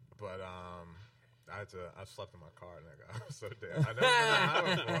 But I slept in my car, nigga. I was so damn. I've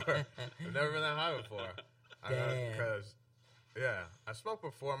never been that high before. Damn. Because, I smoked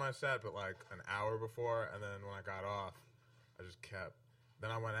before my set, but like an hour before, and then when I got off, I just kept. Then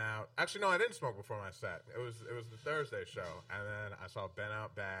I went out. Actually, no, I didn't smoke before my set. It was the Thursday show, and then I saw Ben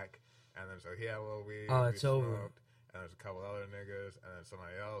out back, and then so he had a little weed. Oh, it's over. And there's a couple other niggas, and then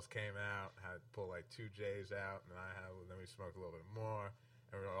somebody else came out, had pulled like 2 J's out, and then we smoked a little bit more.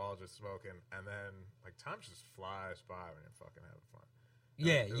 And we were all just smoking, and then like time just flies by when you're fucking having fun.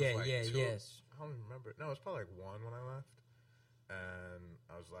 Yes. How don't even remember. No, it was probably like 1 when I left. And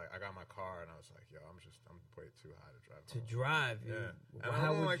I was like, I got my car, and I was like, yo, I'm way too high to drive. To drive, yeah. And I'm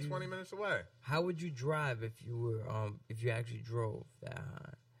only like 20 minutes away. How would you drive if you actually drove that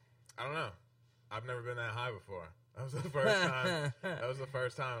high? I don't know. I've never been that high before. That was the first time. That was the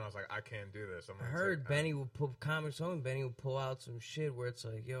first time, and I was like, I can't do this. I heard Benny would pull comics home. Benny would pull out some shit where it's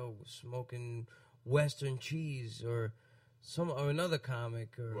like, yo, smoking Western cheese or another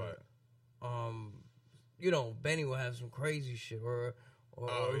comic or what? Benny will have some crazy shit, or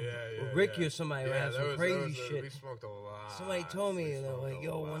yeah, Ricky or somebody will have some crazy shit. We smoked a lot. Somebody told me, like,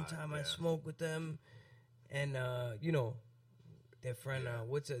 yo, one time I smoked with them, and their friend,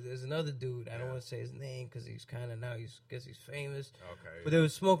 there's another dude. I don't want to say his name because he's kind of now he's famous. Okay. But they were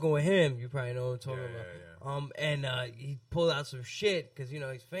smoking with him. You probably know what I'm talking about. Yeah. And he pulled out some shit because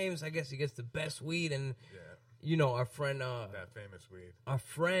he's famous. I guess he gets the best weed and. Yeah. Our friend, that famous weed. Our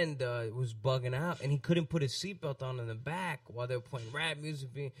friend was bugging out, and he couldn't put his seatbelt on in the back while they were playing rap music.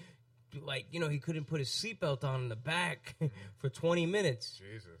 He couldn't put his seatbelt on in the back for 20 minutes.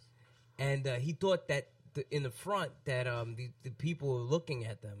 Jesus. And he thought that in the front that the people were looking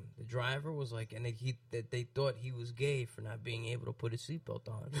at them. The driver was like, and they thought he was gay for not being able to put his seatbelt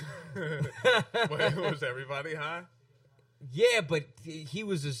on. Wait, was everybody high? Yeah, but he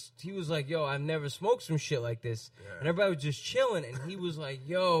was like, yo, I've never smoked some shit like this. Yeah. And everybody was just chilling, and he was like,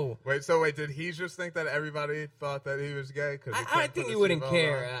 yo. Wait, did he just think that everybody thought that he was gay? I think he wouldn't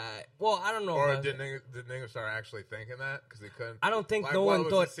care. I don't know. Or did niggas start actually thinking that? Because he couldn't? I don't think no one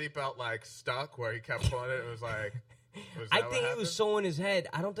thought. Was the seatbelt, stuck where he kept pulling it? It was like. I think he was so in his head.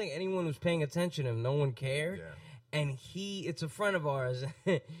 I don't think anyone was paying attention to him. No one cared. Yeah. And it's a friend of ours,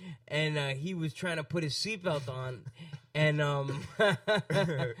 and he was trying to put his seatbelt on, and the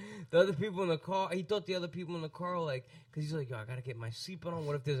other people in the car, he thought the other people in the car were like, because he's like, yo, I gotta get my seatbelt on.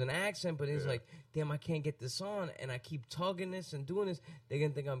 What if there's an accident? But he's like, damn, I can't get this on, and I keep tugging this and doing this. They're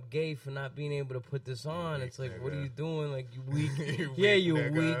gonna think I'm gay for not being able to put this on. It's like, what are you doing? Like, you weak, you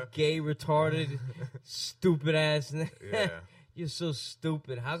weak, gay, retarded, stupid ass. Yeah. You're so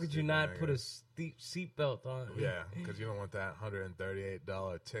stupid. How could you not put a seatbelt on? Yeah, because you don't want that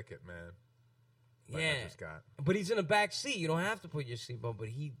 $138 ticket, man. Like I just got. But he's in the back seat. You don't have to put your seatbelt, but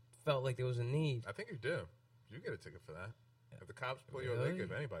he felt like there was a need. I think you do. You get a ticket for that. If the cops pull you over, they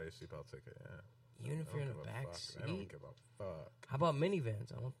give anybody a seatbelt ticket, yeah. Even if you're in the back seat? I don't give a fuck. How about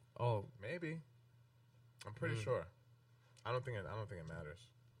minivans? Maybe. I'm pretty sure. I don't think it matters.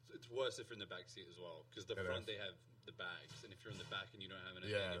 It's worse if you're in the back seat as well, because the front they have the bags, and if you're in the back and you don't have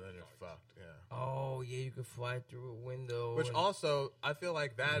anything, then you're fucked. Yeah. Oh yeah, you could fly through a window. Which also, I feel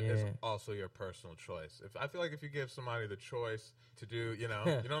like that is also your personal choice. I feel like if you give somebody the choice to do, you know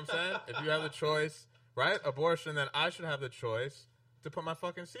what I'm saying? If you have the choice, right, abortion, then I should have the choice to put my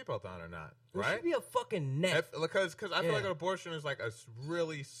fucking seatbelt on or not, right? It should be a fucking net. Because I feel like abortion is like a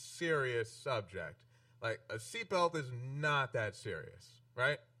really serious subject. Like a seatbelt is not that serious,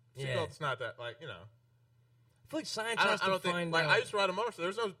 right? Seatbelt's not that I feel like science has to find out. I used to ride a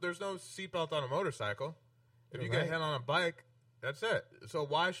motorcycle. There's no seatbelt on a motorcycle. If you get hit on a bike, that's it. So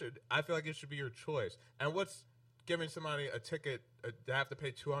I feel like it should be your choice. And what's giving somebody a ticket to have to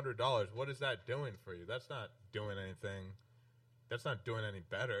pay $200? What is that doing for you? That's not doing anything. That's not doing any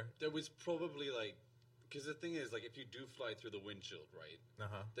better. There was probably because the thing is, if you do fly through the windshield, right?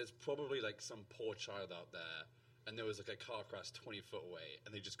 There's probably some poor child out there, and there was a car crash 20 foot away,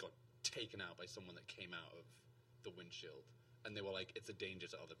 and they just got taken out by someone that came out of the windshield, and they were like, it's a danger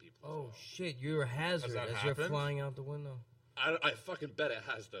to other people. Oh shit, you're a hazard as you're flying out the window. I fucking bet it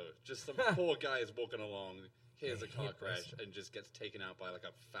has though. Just some poor guy is walking along, hears a car crash, and just gets taken out by a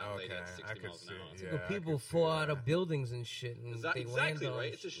fat lady at 60 miles an hour. Yeah, people fall out of buildings and shit, and they land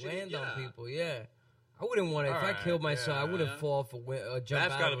on people. Yeah. I wouldn't want to. If I killed myself, I wouldn't fall for jump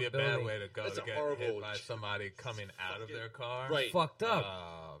That's out got to of be a bad way to go That's to get hit by somebody coming out of their car. Right. Fucked up.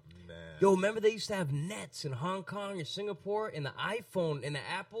 Oh, man. Yo, remember they used to have nets in Hong Kong or Singapore, in the iPhone, in the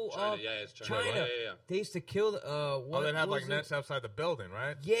Apple? China, it's China. Yeah. They used to kill they'd have nets outside the building,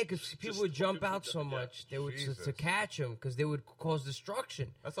 right? Yeah, because people would jump out so much. They would to catch them because they would cause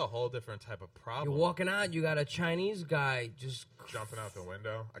destruction. That's a whole different type of problem. You're walking out, you got a Chinese guy just jumping out the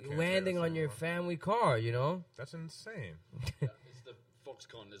window, landing on your family car. That's insane. It's the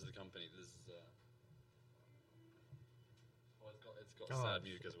Foxconn is the company. This is it's got sad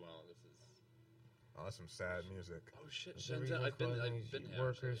music as well. This is that's some sad music. Oh shit! I've been here.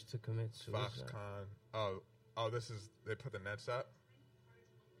 Workers to commit suicide. Foxconn. Oh, this is they put the nets up.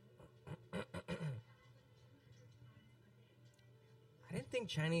 I didn't think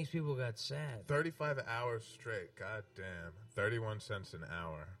Chinese people got sad. 35 hours straight. God damn. 31 cents an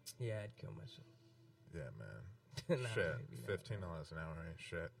hour. Yeah, I'd kill myself. Yeah, man. Nah, Shit. maybe not. $15 an hour ain't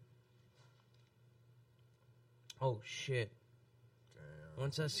shit. Oh, shit. Damn.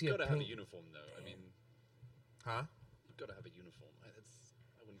 Once I see You've a got to have a pink... uniform, though. I mean, Huh? you've got to have a uniform. I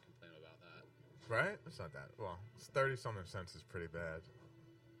wouldn't complain about that. Right? It's not that. Well, it's 30-something cents is pretty bad.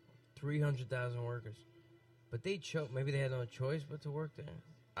 300,000 workers. But they choked. Maybe they had no choice but to work there.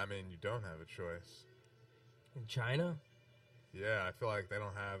 I mean, you don't have a choice. In China? Yeah, I feel like they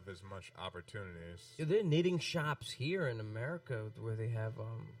don't have as much opportunities. Yeah, there are knitting shops here in America where they have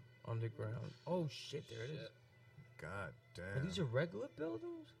underground. Oh, shit, there it is. God damn. Oh, these are regular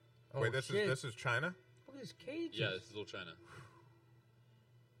buildings? Oh, Wait, this shit. is China? Look at this cages. Yeah, this is all China.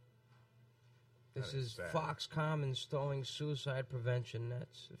 This That is is sad. Foxconn installing suicide prevention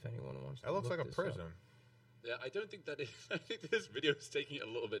nets, if anyone wants to That looks look like a this up. prison. Yeah, I don't think that is. I think this video is taking it a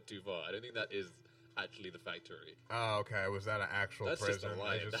little bit too far. I don't think that is actually the factory. Oh, okay. Was that an actual That's prison? just a They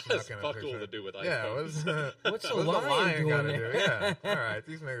lion. just That has snuck in a fuck all picture? to do with Yeah, iPhones. What's the what's lion doing gotta there? do? Yeah. All right,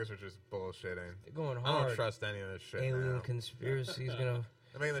 these niggas are just bullshitting. They're going I hard. don't trust any of this shit Alien now. conspiracy's gonna...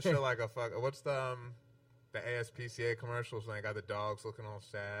 They're making the shit like a fuck. What's the ASPCA commercials when they got the dogs looking all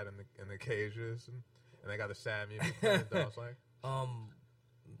sad in the cages and they got the sad music playing? The dogs like.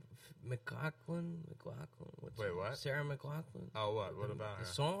 McLaughlin? What's Wait, her name? what? Sarah McLaughlin? Oh, what? What about the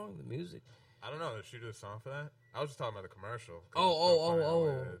her? song, the music? I don't know. Did she do a song for that? I was just talking about the commercial. 'Cause it's so Oh. funny the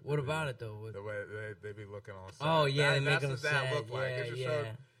way that What they about be- it, though? The way they be looking all sad. Oh, yeah, they make that's them what that sad. looked like. Yeah, It just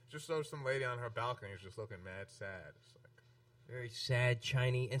yeah. just showed some lady on her balcony just looking mad sad. It's like, Very sad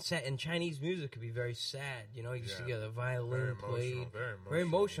Chinese. And Chinese music could be very sad. You know, you see Yeah. the violin very played. emotional. Very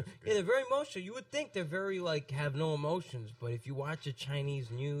emotional. music, Yeah, they're very emotional. You would think they're very, have no emotions. But if you watch the Chinese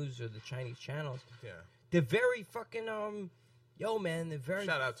news or the Chinese channels, Yeah. they're very fucking, yo, man, they're very...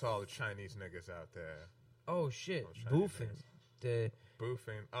 Shout out to all the Chinese niggas out there. Oh, shit. Oh, Chinese Boofing. niggas.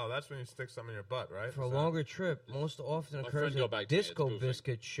 Boofing. Oh, that's when you stick some in your butt, right? For a Is that- longer trip, most often My occurs friend got at back to me, it's disco boofing.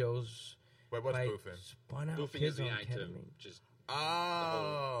 biscuit shows. Wait, what's by boofing? Spun out Boofing kids is the on act of ketamine. just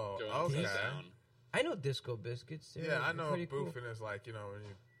Oh, going okay. down. I know disco biscuits. They're Yeah, I know pretty boofing cool. is like, when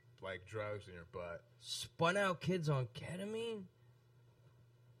you like drugs in your butt. Spun out kids on ketamine?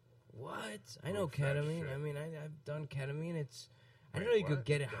 What? I know Proof that ketamine. shit. I mean, I've done ketamine. I Wait, didn't know you what? could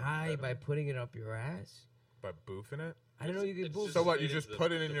get it You've done high by ketamine? putting it up your ass. By boofing it? I didn't know you could It's boof. just- So what? You Straight just into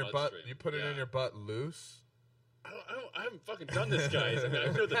put it the in your butt? bloodstream. You put it in Yeah. your butt loose? I haven't fucking done this, guys. I mean, I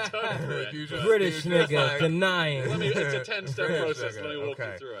know the term for it. You but- just- British you just nigga like- denying. It's a 10-step British process. nigga, Let me walk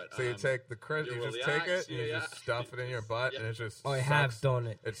okay. you through it. So you take the you you just take relax, it, you yeah. just stuff it in your butt, and it just Oh, I sucks, have done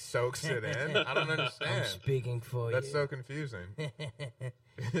it. It soaks it in. I don't I'm understand. speaking for That's you. so confusing.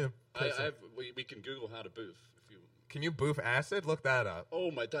 we can Google how to boof. If you, Can you boof acid? Look that up. oh,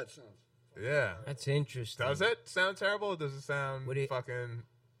 my dad sounds. Yeah. That's interesting. Does it sound terrible? Or does it sound Would it- fucking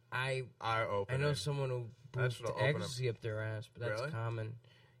I eye I opening? know someone who That boofed should've opened up- ecstasy up their ass, but that's Really? common.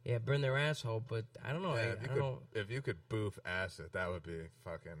 Yeah, burn their asshole, but I don't know. Yeah, I don't know. if you could boof acid, that would be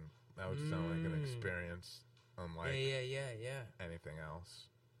fucking. That would sound like an experience unlike Yeah. anything else.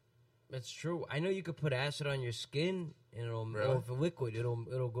 That's true. I know you could put acid on your skin, and it'll, Really? or if a liquid,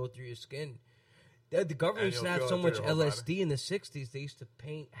 it'll go through your skin. The government And used to you'll have feel so it much through your whole LSD in the '60s. They used to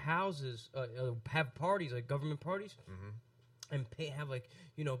paint houses, have parties like government parties, and have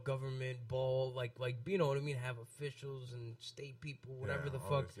government ball, like you know what I mean. Have officials and state people, whatever Yeah, the all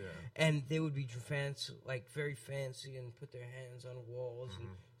fuck, this, yeah. and they would be fancy, very fancy, and put their hands on walls and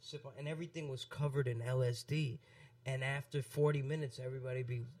sip on, and everything was covered in LSD. And after 40 minutes, everybody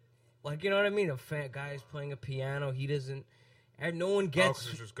be like, you know what I mean? A fat guy's playing a piano. He doesn't. And no one Oh, gets. 'cause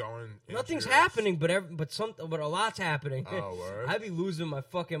it's just going. into Nothing's your- happening, but a lot's happening. Oh, word. I'd be losing my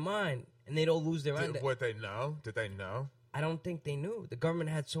fucking mind, and they don't lose their mind. What they know? Did they know? I don't think they knew. The government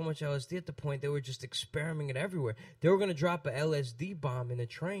had so much LSD at the point they were just experimenting it everywhere. They were going to drop a LSD bomb in a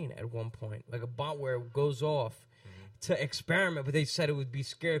train at one point, like a bomb where it goes off to experiment. But they said it would be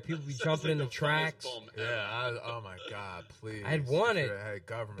scary. People would be Sounds jumping in like the the funniest tracks. bomb ever. Yeah. Oh my God! Please. I'd want it, Hey,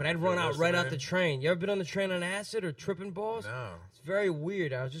 government. But I'd if run you're out right out the listening- train. You ever been on the train on acid or tripping balls? No. It's very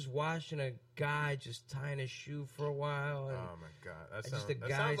weird. I was just watching a guy just tying his shoe for a while. And Oh my God! That just sounds, a that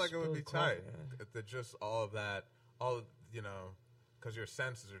guy sounds like it would be spilled coffee, tight. That just all of that, because your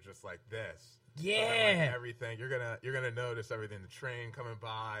senses are just like this. So then, Yeah. everything you're gonna notice everything. The train coming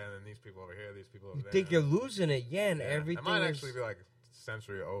by, and then these people over here, these people over you there. think you're losing it, yeah, and Yeah. everything It might is actually be like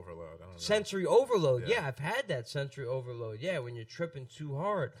sensory overload. I don't know. sensory overload. Yeah. Yeah, I've had that sensory overload. Yeah, when you're tripping too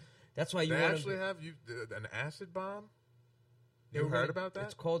hard. That's why you They want actually have an acid bomb. You heard about that?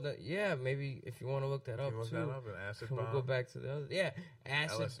 It's called yeah. Maybe if you want to look that up Can you look too. that up? An acid Can bomb? we go back to the other? Yeah,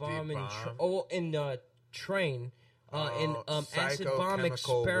 acid LSD bomb and bomb. train. In acid bomb psychochemical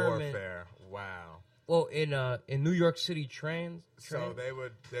experiment. warfare. Wow. Well, in New York City train. So they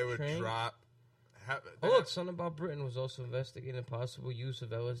would train? drop. Oh, look, something about Britain was also investigating the possible use of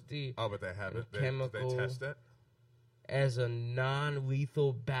LSD. Oh, but they haven't. They test it as a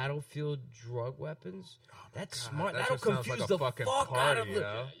non-lethal battlefield drug weapons. Oh That's God, smart. that That'll just sounds confuse like the a fucking fuck party, out of you the.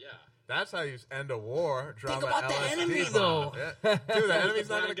 know? Yeah. That's how you end a war. Drop about an the LSD enemy, bomb. though. Yeah. Dude, the enemy's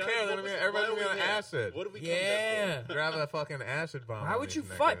not Man, gonna guys, care. Everybody's gonna be on here? acid. What do we come Yeah. there for? Grab a fucking acid bomb. Why on would these you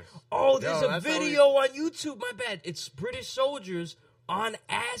niggas. fight? Oh, Yo, there's a that's how video on YouTube. My bad. It's British soldiers on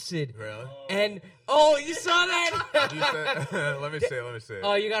acid. Really? And you saw that? You said, let me see.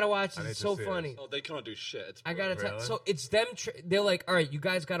 Oh, you gotta watch I it. need It's to so see funny. this. Oh, they can't do shit. It's I gotta Really? tell. So it's them. They're like, all right, you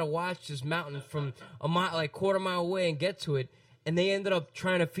guys gotta watch this mountain from a mile, like quarter mile away, and get to it. And they ended up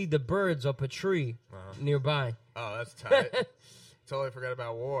trying to feed the birds up a tree nearby. Oh, that's tight. Totally forgot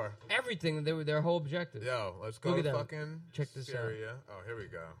about war. Everything. They were their whole objective. Yo, let's go Look at to them. fucking Check this out. Syria. Oh, here we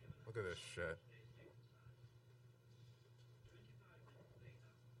go. Look at this shit.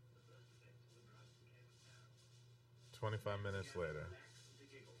 "25 minutes later."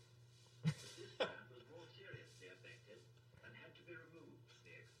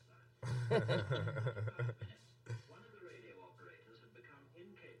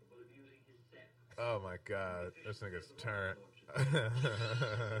 Oh my God, this nigga's turn. Look at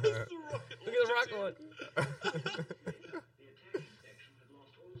the rock one.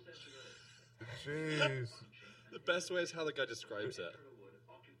 Jeez. The best way is how the guy describes it.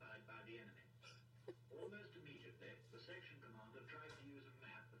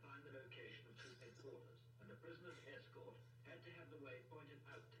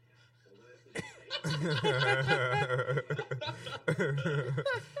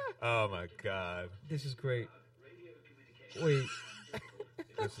 Oh my God, This is great. Wait.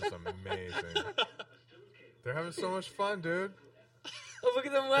 this is amazing. They're having so much fun, dude. Oh, look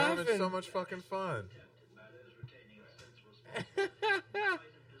at them They're laughing. having so much fucking fun.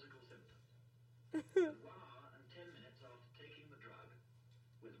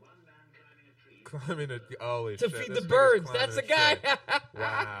 Climbing a holy To shit, feed this the nigga's birds. climbing That's a the guy. tree.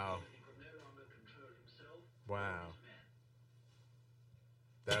 Wow. Wow.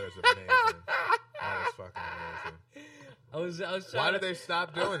 That is amazing. That is fucking amazing. I was Why trying did they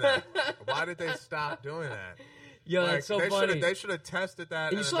stop doing that? Why did they stop doing that? Yo, Like, that's so they funny. They should have tested that.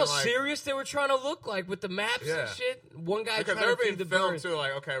 And you and saw been how like, serious they were trying to look like with the maps Yeah. and shit. One guy because trying they're to being feed the filmed birds. too.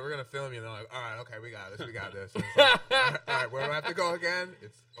 Like, okay, we're gonna film you. And they're like, all right, okay, we got this. And it's like, all right, where do I have to go again?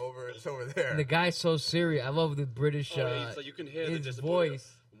 It's over there. And the guy's so serious. I love the British. So you can hear the his disappointment.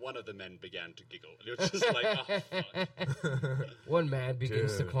 voice. One of the men began to giggle. And it was just like, oh, fuck. One man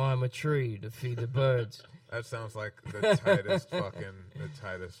begins to Dude. climb a tree to feed the birds. That sounds like the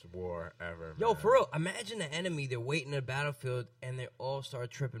tightest war ever. Yo, man. for real, imagine the enemy. They're waiting in the battlefield and they all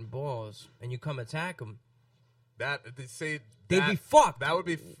start tripping balls, and you come attack them. They'd be fucked.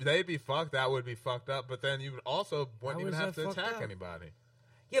 They'd be fucked. That would be fucked up. But then you would also wouldn't How even is have that to fucked attack up? anybody.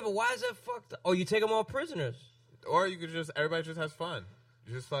 Yeah, but why is that fucked up? Oh, you take them all prisoners. Or you could everybody just has fun.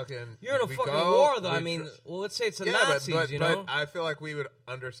 You just fucking. You're in a we fucking go, war, though. we I mean, well, let's say it's the yeah, Nazis, but you know? I feel like we would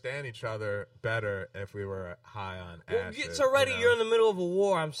understand each other better if we were high on Well, acid. it's already, you know? you're in the middle of a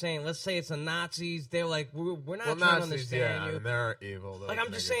war, I'm saying. Let's say it's the Nazis. They're like, we're not trying to Nazis, understand yeah, you. and they're evil. Those Like,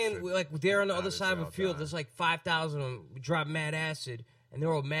 I'm just niggas saying, should like, they're on the out other of side of jail a field. time. There's like 5,000 of them. We drop mad acid, and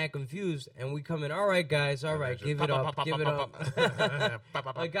they're all mad confused. And we come in, all right, guys, all right, just give it up, give it up.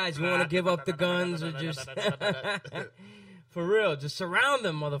 Like, guys, you want to give up the guns or just... For real, just surround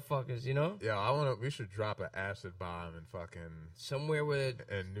them, motherfuckers, you know? Yeah, we should drop an acid bomb in fucking Somewhere where...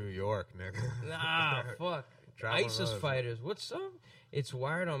 in New York, nigga. Nah, fuck. Drop one of ISIS those. fighters. What's up? It's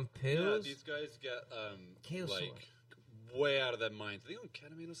wired on Yeah, pills. these guys get Chaos way out of their minds. Are they on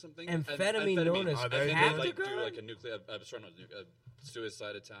ketamine or something? Amphetamine known as Are And they then they doing- like do Captagon? like a nuclear, sorry, not a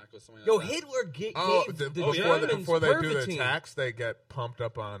suicide attack or something. Yo, like that. Hitler gave the before Germans before they do the Pervitin. attacks, they get pumped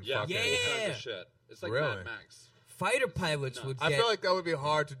up on Yeah, fucking. all kinds Yeah. of shit. It's like Really? Mad Max. Fighter pilots would I get... feel like that would be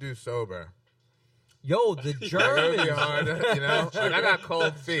hard to do sober. Yo, the Like, it would be Germans... hard, you know. Like, I got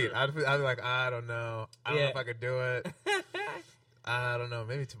cold feet. I'd be like, I don't know. I don't know Yeah. if I could do it. I don't know.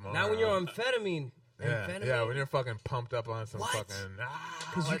 Maybe tomorrow. Now when you're on amphetamine... yeah, when you're fucking pumped up on some What? fucking.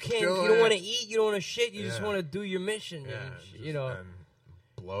 Because you let's can't... do You don't it. want to eat, you don't want to shit, you just Yeah. want to do your mission. Yeah, and, just- you know... and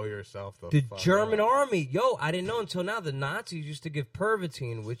blow yourself the The fuck German up. army, yo, I didn't know until now. The Nazis used to give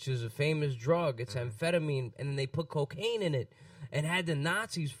Pervitin, which is a famous drug. It's Mm-hmm. amphetamine, and then they put cocaine in it. and had the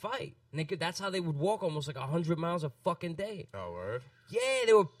Nazis fight. And that's how they would walk almost like 100 miles a fucking day. Oh, word? Yeah,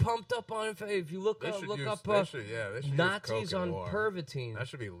 they were pumped up on it. If you look They up, should look use- up they should use Nazis coke in on war. Pervitin. That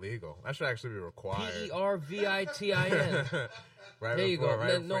should be legal. That should actually be required. Pervitin. Right There you before, go.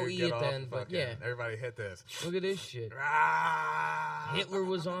 Right No before you E get at the off end, but fucking- yeah. Everybody hit this. Look at this shit. Ah! Hitler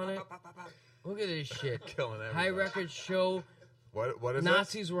was on it. Look at this shit. Killing everybody. High records show What is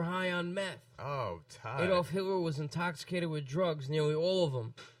Nazis were high on meth. it? Oh, tight. Adolf Hitler was intoxicated with drugs, nearly all of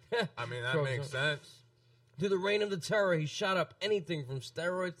them. I mean, that Drugs, makes sense. Through the reign of the terror, he shot up anything from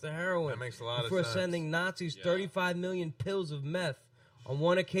steroids to heroin. That makes a lot of before sense. sending Nazis 35 million pills of meth on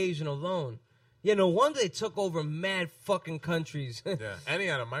one occasion alone. Yeah, no wonder they took over mad fucking countries. Yeah, and he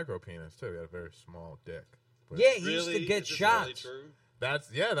had a micro penis too. He had a very small dick. But Yeah, he Really? used to get Is this shots. really true?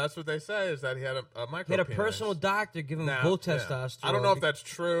 that's what they say is that he had a micro. He had a penis. personal doctor give him Now, bull yeah. testosterone. I don't know if that's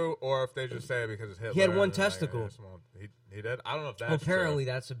true or if they just say it because it's Hitler. He had one and, like, testicle. yeah, small- he did. I don't know if that's Well, apparently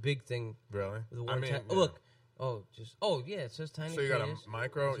true. that's a big thing. Really? The I one mean, te- yeah. Look. Yeah, it says tiny So you got penis. a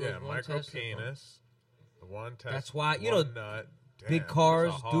micro, as well yeah, as one micro testicle. penis, one testicle. That's why, you one know, nut. Damn, big that's cars,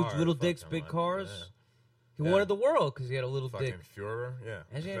 a dudes, hard little dicks, fucking big one. cars. Yeah. He Yeah. wanted the world because he had a little Fucking dick. Führer, yeah.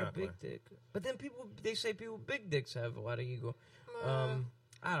 And he had a exactly. big dick. But then they say people with big dicks have a lot of ego.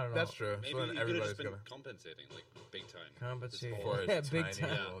 I don't know. That's true. Maybe so then he could have everybody's just been gonna compensating, like, big time. Compensate. This for whole- his Big tiny time.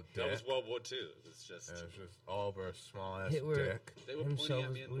 Yeah, little that was dick. World War II. It's just... Yeah, it's just all over a small ass Hitler dick. They were pointing himself at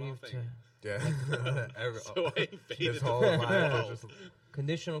was me and believed laughing. to Yeah. So I invaded his the whole fucking life world. is just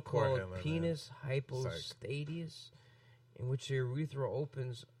conditional Poor called Hitler, man. penis hypostatus, in which the urethra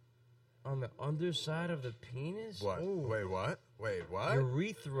opens on the underside of the penis. what? Ooh. Wait, what? Wait, what?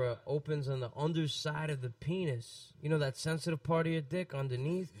 Urethra opens on the underside of the penis. You know that sensitive part of your dick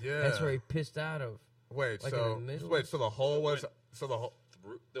underneath? Yeah. That's where he pissed out of. Wait, like in the middle? so the hole was so the hole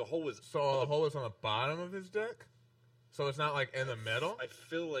The hole was... the hole was on the bottom of his dick. So it's not like in the middle. I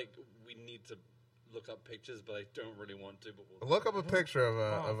feel like we need to look up pictures, but I don't really want to. But we'll... Look up a picture of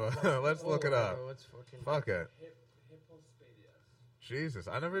a. Let's look it up. What's fucking... Fuck it. Jesus,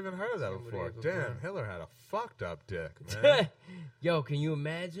 I never even heard of that Somebody before. go Damn, down. Hitler had a fucked up dick, man. Yo, can you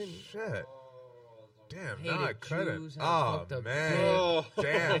imagine? Shit. Damn, Hated no, I couldn't. Jews, had a Oh fucked up man, dick. Oh.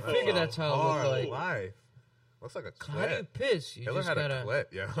 damn. I figured that's how it looked hard like. life. Looks like a So how do you clit. piss? You Hitler just had gotta a clit,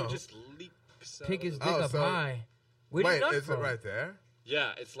 yo. It just leaks out pick of his the- dick Oh, up so- high. Where'd you Wait, nut is from? it right there?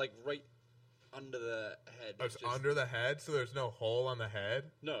 Yeah, it's like right under the head. Oh, it's just- under the head, so there's no hole on the head.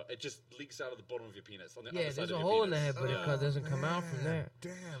 No, it just leaks out of the bottom of your penis. On the Yeah, other side there's of a your hole in the penis. head, but Yeah. it doesn't come out from there.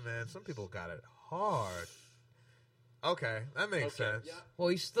 Damn, man, some people got it hard. Okay, that makes Okay, sense. yeah. Well,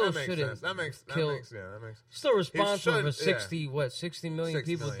 he still That makes shouldn't. sense. That makes kill- that makes Still responsible should- for 60 million 6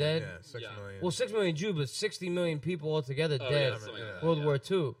 people million, dead. Yeah, 6 Yeah. million. Well, 6 million Jews, but 60 million people altogether Oh, dead. yeah, something like that, World yeah. War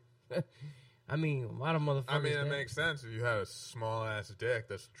II. I mean, a lot of motherfuckers. I mean, it dead. makes sense if you had a small ass dick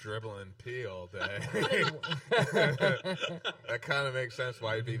that's dribbling pee all day. That kind of makes sense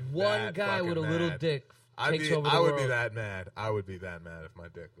why you'd be One that guy fucking with a little mad. dick takes over the I would world. be that mad. I would be that mad if my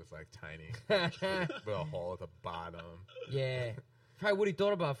dick was like tiny, with a hole at the bottom. Yeah. Probably what he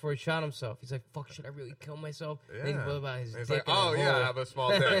thought about before he shot himself. He's like, fuck, should I really kill myself? Yeah. And he thought about his He's dick like, in a oh yeah, hole. I have a small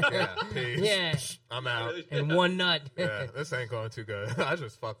dick. Yeah, peace. Yeah. I'm out. And one nut. Yeah, this ain't going too good. I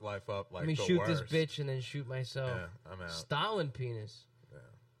just fucked life up like Let me the shoot worst. this bitch and then shoot myself. Yeah, I'm out. Stalin penis.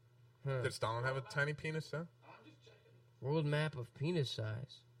 Huh. Did Stalin have a tiny penis though? World map of penis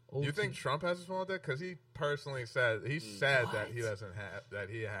size. You OT. think Trump has a small dick? Because he personally said that What? he doesn't have that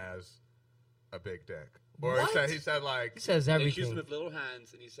he has a big dick, or What? he said like He says They accused him everything. of little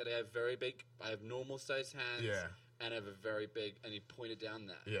hands, and he said, I have normal sized hands, Yeah. and I have a very big, and he pointed down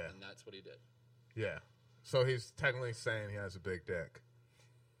that, Yeah. and that's what he did. yeah. So he's technically saying he has a big dick.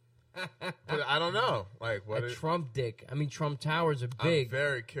 But I don't know, like what A is. Trump dick. I mean, Trump towers are I'm big.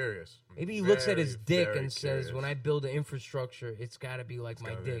 very curious. Maybe he looks at Very, his dick very and says, curious. when I build an infrastructure, it's got to be like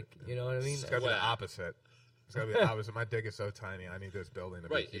my gotta be- dick. You know what I mean? It's gotta be the Wow. opposite. It's gotta be the opposite. My dick is so tiny. I need this building to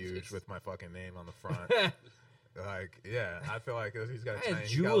Right, be it's- huge it's- with my fucking name on the front. Like, yeah, I feel like he's got a I tiny had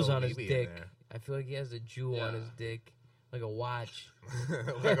he's got a jewels little on his BB in dick. there. I feel like he has a jewel on Yeah. his dick. Like a watch.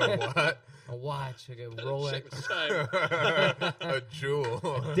 Like a what? A watch. Like a Check Rolex. the time. A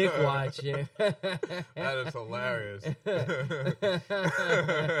jewel. Dick watch, yeah. That is hilarious.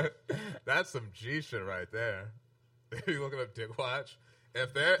 That's some G shit right there. You looking up dick watch?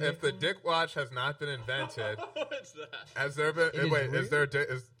 If the dick watch has not been invented, What's that? has there been? It is Wait, is weird. there?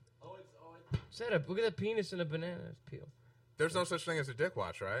 Is Set up. Look at the penis and a banana peel. there's no such thing as a dick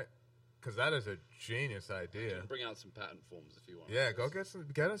watch, right? Because that is a genius idea. Bring out some patent forms if you want. Yeah, go get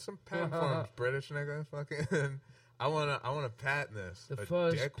us some patent forms, British nigga. Fucking, I wanna patent this. The a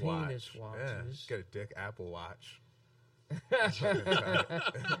first dick penis watch. Yeah, watches. get a dick Apple watch. That's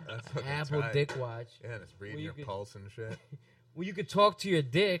fucking Apple tight. Dick Watch. Yeah, and it's reading Well, you your could- pulse and shit. Well, you could talk to your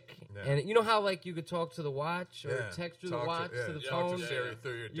dick, Yeah. and you know how like you could talk to the watch or Yeah. text through the Talk watch to the talk phone. to Siri Yeah.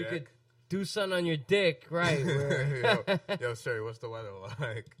 through your You dick. could do something on your dick, right? Where, yo, Siri, what's the weather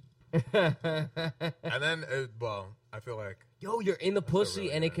like? And then, I feel like. yo, you're in the pussy,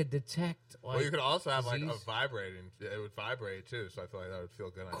 really and it good. could detect. Like, Well, you could also have like a disease. vibrating. It would vibrate too, so I feel like that would feel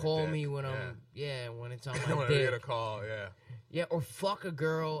good on Call your dick. me when yeah. when it's on When my I get a dick. call, yeah. Yeah, or fuck a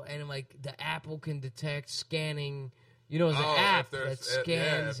girl, and like the Apple can detect scanning. You know, there's an Oh, app if there's- that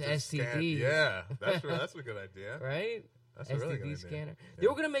scans if there's STDs. yeah, that's a good idea. Right? That's a STD really good idea. scanner. Yeah. They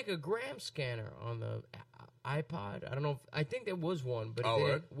were gonna make a gram scanner on the iPod. I don't know. I think there was one, but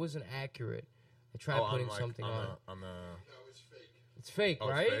it wasn't accurate. I tried putting something on. On the No, it's fake. It's fake, oh,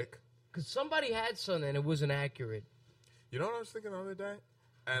 it's right? fake? Because somebody had something and it wasn't accurate. You know what I was thinking the other day?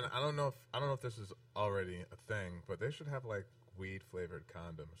 And I don't know if this is already a thing, but they should have like weed flavored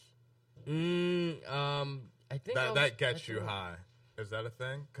condoms. I think That gets you high. Is that a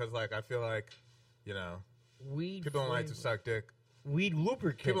thing? Because like I feel like, you know, Weed. people don't like to suck dick. Weed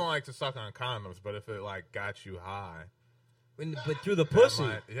lubricant. People don't like to suck on condoms, but if it like got you high, but through the that pussy.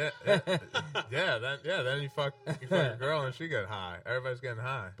 then you fuck a girl and she get high. Everybody's getting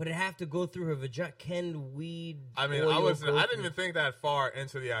high. But it have to go through her vagina. Can weed? I mean, oil I go didn't through- even think that far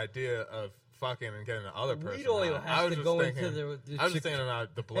into the idea of fucking and getting the other person Weed oil high. I has was to just go thinking, into the I was just thinking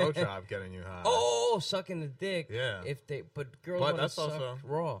about the blowjob getting you high. Oh, sucking the dick. Yeah. But girls But want to that's suck also-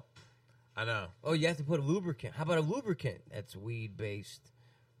 raw. I know. Oh, you have to put a lubricant. How about a lubricant that's weed based?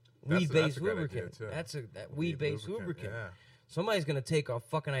 That's Weed based a good idea, lubricant. too. That's that weed based lubricant. Yeah. Somebody's gonna take our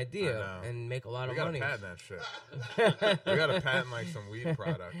fucking I idea know. and make a lot We of gotta money. patent that shit. We gotta patent like some weed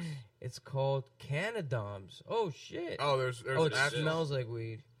products. It's called Canadoms. Oh shit. Oh, there's Oh, it actual. smells like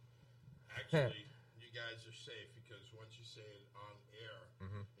weed. Actually, you guys are safe because once you say it on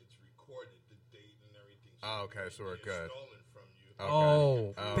air, it's recorded, the date and everything. Mm-hmm. Oh, okay, so we're get good. Stolen from you. Okay.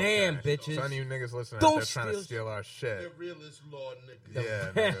 Oh, Okay. bam, bitches. Some of you niggas listening Don't out there trying to steal- steal our The shit. realest law niggas.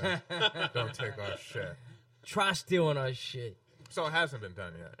 Yeah, nigga. Don't take our shit. Try stealing our shit. So it hasn't been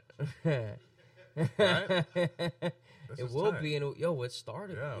done yet. Right? This It is will tight. be. It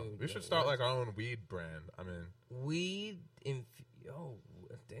started. Yeah, dude. we should start like our own weed brand. I mean, weed.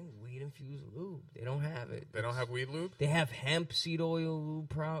 I think weed infused lube. They don't have it. they don't have weed lube. They have hemp seed oil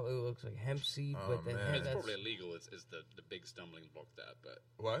lube. It looks like hemp seed, Oh, but then man. It's that's probably illegal. Is the big stumbling block there, but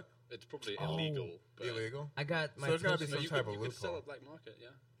What? it's probably Oh. illegal. But Illegal? I got my there's gotta be pussy- No, some you type could, of you could sell loophole. at black market.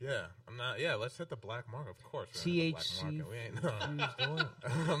 Yeah. Yeah, I'm not. Yeah, let's hit the black market. Of course, we're in the black THC market. We ain't. No. infused oil.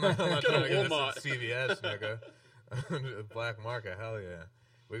 I'm not Go trying to to get Walmart. this at CVS, nigga. Black market, hell yeah.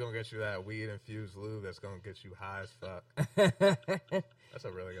 We're gonna get you that weed infused lube that's gonna get you high as fuck. That's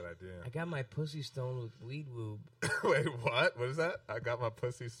a really good idea. I got my pussy stoned with weed lube. Wait, what? What is that? I got my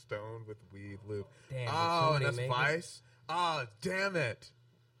pussy stoned with weed lube. Damn, did Oh, somebody and that's make it? Vice? Oh, damn it.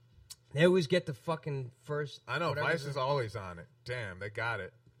 They always get the fucking first. I know, whatever Vice the- is always on it. Damn, they got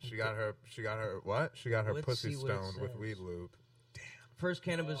it. She got her what? She got her Let's pussy see what it stoned with says. weed lube. First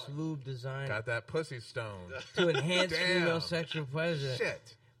cannabis lube designed Got that pussy stoned. to enhance Damn. female sexual pleasure.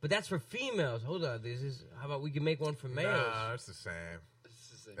 Shit. But that's for females. Hold on, how about we can make one for males? Nah, it's the same. This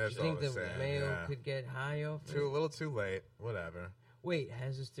is That's You all think the the same, male yeah. could get high off it? A little too late. Whatever. Wait,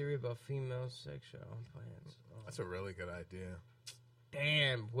 has this theory about female sexual plans? Oh, That's a really good idea.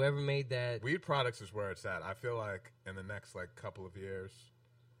 damn, whoever made that. Weed products is where it's at. I feel like in the next like couple of years,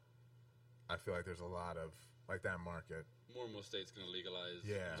 I feel like there's a lot of like that market. more and more states going to legalize.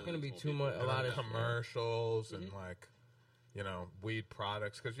 Yeah. It's gonna be millions too more much- people. a lot of commercials and Mm-hmm. like, you know, weed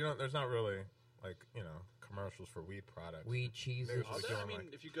products because there's not really like commercials for weed products. Weed cheeses. Niggas Are was there, I doing, mean,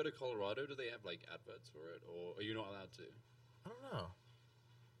 like- if you go to Colorado, do they have like adverts for it, or are you not allowed to? I don't know.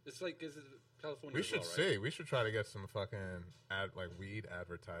 It's like is it California? We as should well, right? see. We should try to get some fucking weed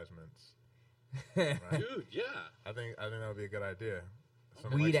advertisements. Dude, yeah. I think that would be a good idea.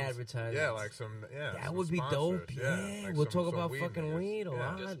 Some, Weed some- advertisements. Yeah, like some. Yeah, That some would be sponsors. dope. Yeah, like we'll some- talk some about fucking niggas. weed a Yeah.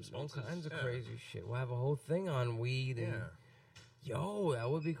 lot. Get some All sponsors. kinds of Yeah. crazy shit. We'll have a whole thing on weed. And, Yeah, Yo, that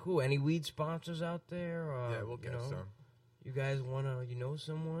would be cool. Any weed sponsors out there? yeah, we'll get some. You guys want to,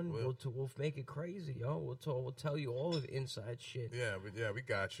 someone? We'll- We'll make it crazy, yo. We'll tell you all of the inside shit. Yeah, we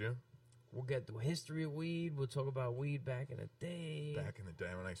got you. We'll get the history of weed. We'll talk about weed back in the day. Back in the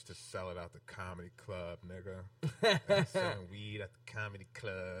day when I used to sell it out the comedy club, nigga. Selling weed at the comedy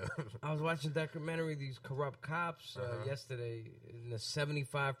club. I was watching a documentary of these corrupt cops yesterday in the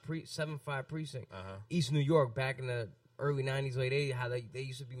 75 precinct, East New York, back in the early 90s, late 80s, how they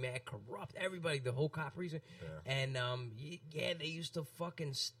used to be mad corrupt. Everybody, the whole cop precinct. Yeah. And, they used to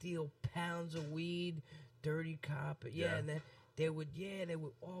fucking steal pounds of weed dirty cop. Yeah, and then they would.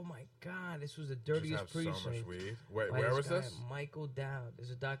 Oh my God, this was the Just dirtiest have precinct. so much weed. Wait, by where was guy, this? Michael Dowd.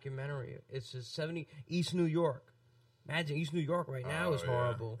 There's a documentary. It's a 70 East New York. Imagine East New York right now is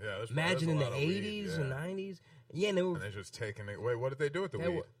horrible. Yeah, there's Imagine a in the lot of weed, 80s and 90s. Yeah, and they were. And they're just taking it. Wait, what did they do with the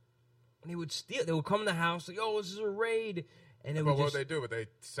weed? They would steal. They would come in the house like, "Oh, this is a raid," and they But would what just. would they do? Would they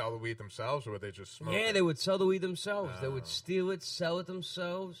sell the weed themselves, or would they just smoke? Yeah, it? they would sell the weed themselves. They would steal it, sell it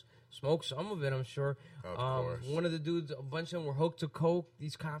themselves, smoke some of it, I'm sure. Of course. One of the dudes, a bunch of them were hooked to coke.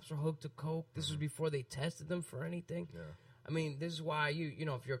 These cops were hooked to coke. This was before they tested them for anything. Yeah. I mean, this is why you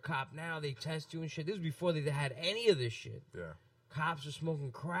know, if you're a cop now, they test you and shit. This was before they had any of this shit. Yeah. Cops were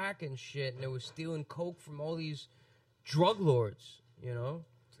smoking crack and shit, and they were stealing coke from all these drug lords, you know?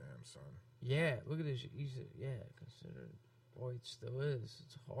 Damn, son. Yeah, look at this. He's considered. Boy, it still is.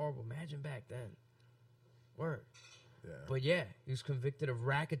 It's horrible. Imagine back then. Word. Yeah. But yeah, he was convicted of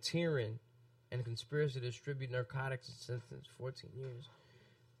racketeering and conspiracy to distribute narcotics and sentenced 14 years.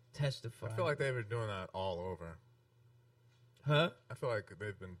 Testified. I feel like they were doing that all over. Huh? I feel like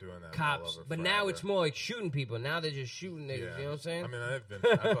they've been doing that all Cops. over But forever. now it's more like shooting people. Now they're just shooting niggas. You know what I'm saying? I mean, they've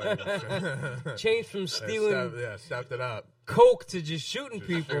been. I feel like they've Changed from stealing stepped it up. coke to just shooting Just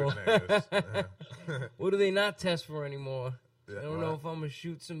people. shooting niggas. What do they not test for anymore? Yeah, I don't know if I'm going to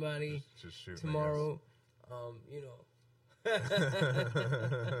shoot somebody just shoot tomorrow. You know.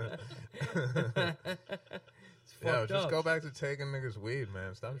 It's Yeah, fucked just up. go back to taking niggas weed,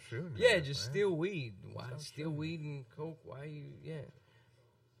 man. Stop shooting. Yeah, niggas, just man. steal weed. Why steal weed and coke? Why you? Yeah.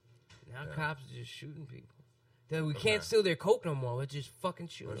 Now cops are just shooting people. We can't steal their coke no more. Let's just fucking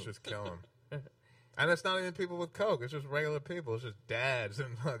shoot Let's them. just kill them. And it's not even people with coke. It's just regular people. It's just dads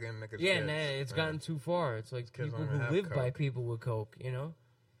and fucking niggas. Yeah, kids. nah, it's gotten too far. It's like Kids people don't even who have live by coke. people with coke. You know.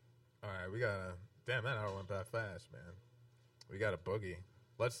 All right, we gotta. Damn, that hour went by fast, man. We got a boogie.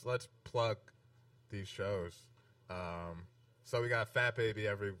 Let's plug these shows. So we got Fat Baby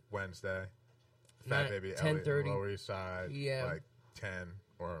every Wednesday. Fat Baby, 10:30. Lower East Side. Yeah. Like 10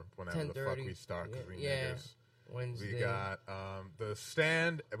 or whenever the fuck 10:30. we start because we Yeah. niggas. Wednesday. We got the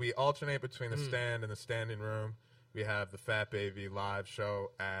stand. We alternate between the stand and the standing room. We have the Fat Baby live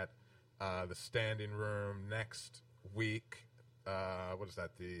show at the standing room next week. What is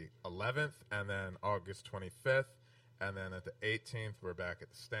that? The 11th, and then August 25th, and then at the 18th, we're back at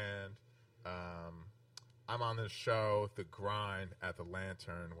the stand. I'm on this show, The Grind, at the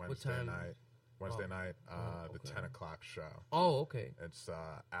Lantern Wednesday time? night. The okay. 10 o'clock show. Oh, okay. It's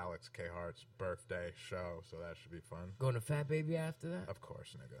Alex K. Hart's birthday show, so that should be fun. Going to Fat Baby after that? Of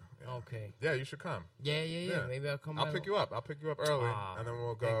course, nigga. Yeah. Okay. Yeah, you should come. Yeah. Yeah. Maybe I'll come. I'll by. pick you up. I'll pick you up early, Ah, and then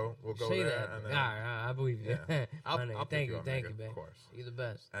we'll go. We'll go Say there, that. and then All right, I believe you. yeah. I'll My nigga, pick thank you you, up, thank nigga, you, man. of course. You're the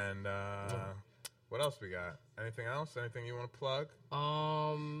best. And what else we got? Anything else? Anything you want to plug?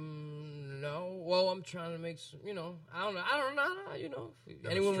 No. Well, I'm trying to make some. You know, I don't know. You know, if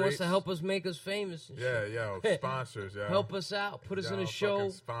the anyone wants to streets? help us make us famous. And Yeah, shit. yo, sponsors, yo. Help us out. Put us in Yo, a show.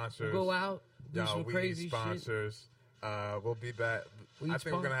 fucking sponsors. We'll go out. Do Yo, some we crazy need shit. sponsors. We'll be back. We I need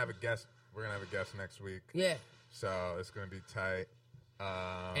think we're gonna sponsors. have a guest. We're gonna have a guest next week. Yeah. So it's gonna be tight.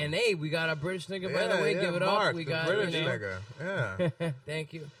 And hey, we got our British nigga. By the way, give it Mark, up. We the got British you know. nigga. Yeah,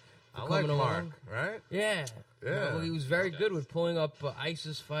 Thank you. I for like coming Mark. along. Right? Yeah. Yeah. Well, he was very good with pulling up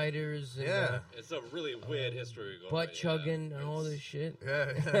ISIS fighters and Yeah. It's a really weird history we got. butt right? chugging and all this shit.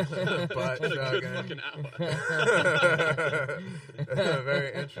 Yeah, butt What a good chugging. fucking hour.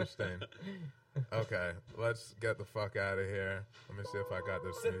 Very interesting. Okay, let's get the fuck out of here. Let me see if I got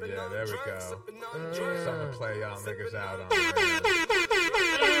this. Yeah, there we go. Something to play y'all niggas out on. Man.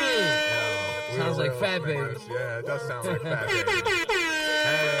 Sounds like Fat Baby. Yeah, it does sound like Fat Baby.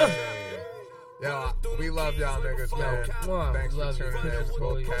 Hey. Yo, we love y'all niggas, man. Mwah. Thanks Love for you. tuning in.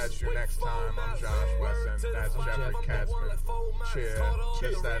 We'll catch you next time. I'm Josh Wesson. That's Jeffrey Katzman. Cheer.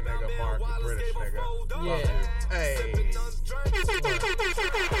 Just that nigga Mark, the British nigga. Love Yeah. you. Hey.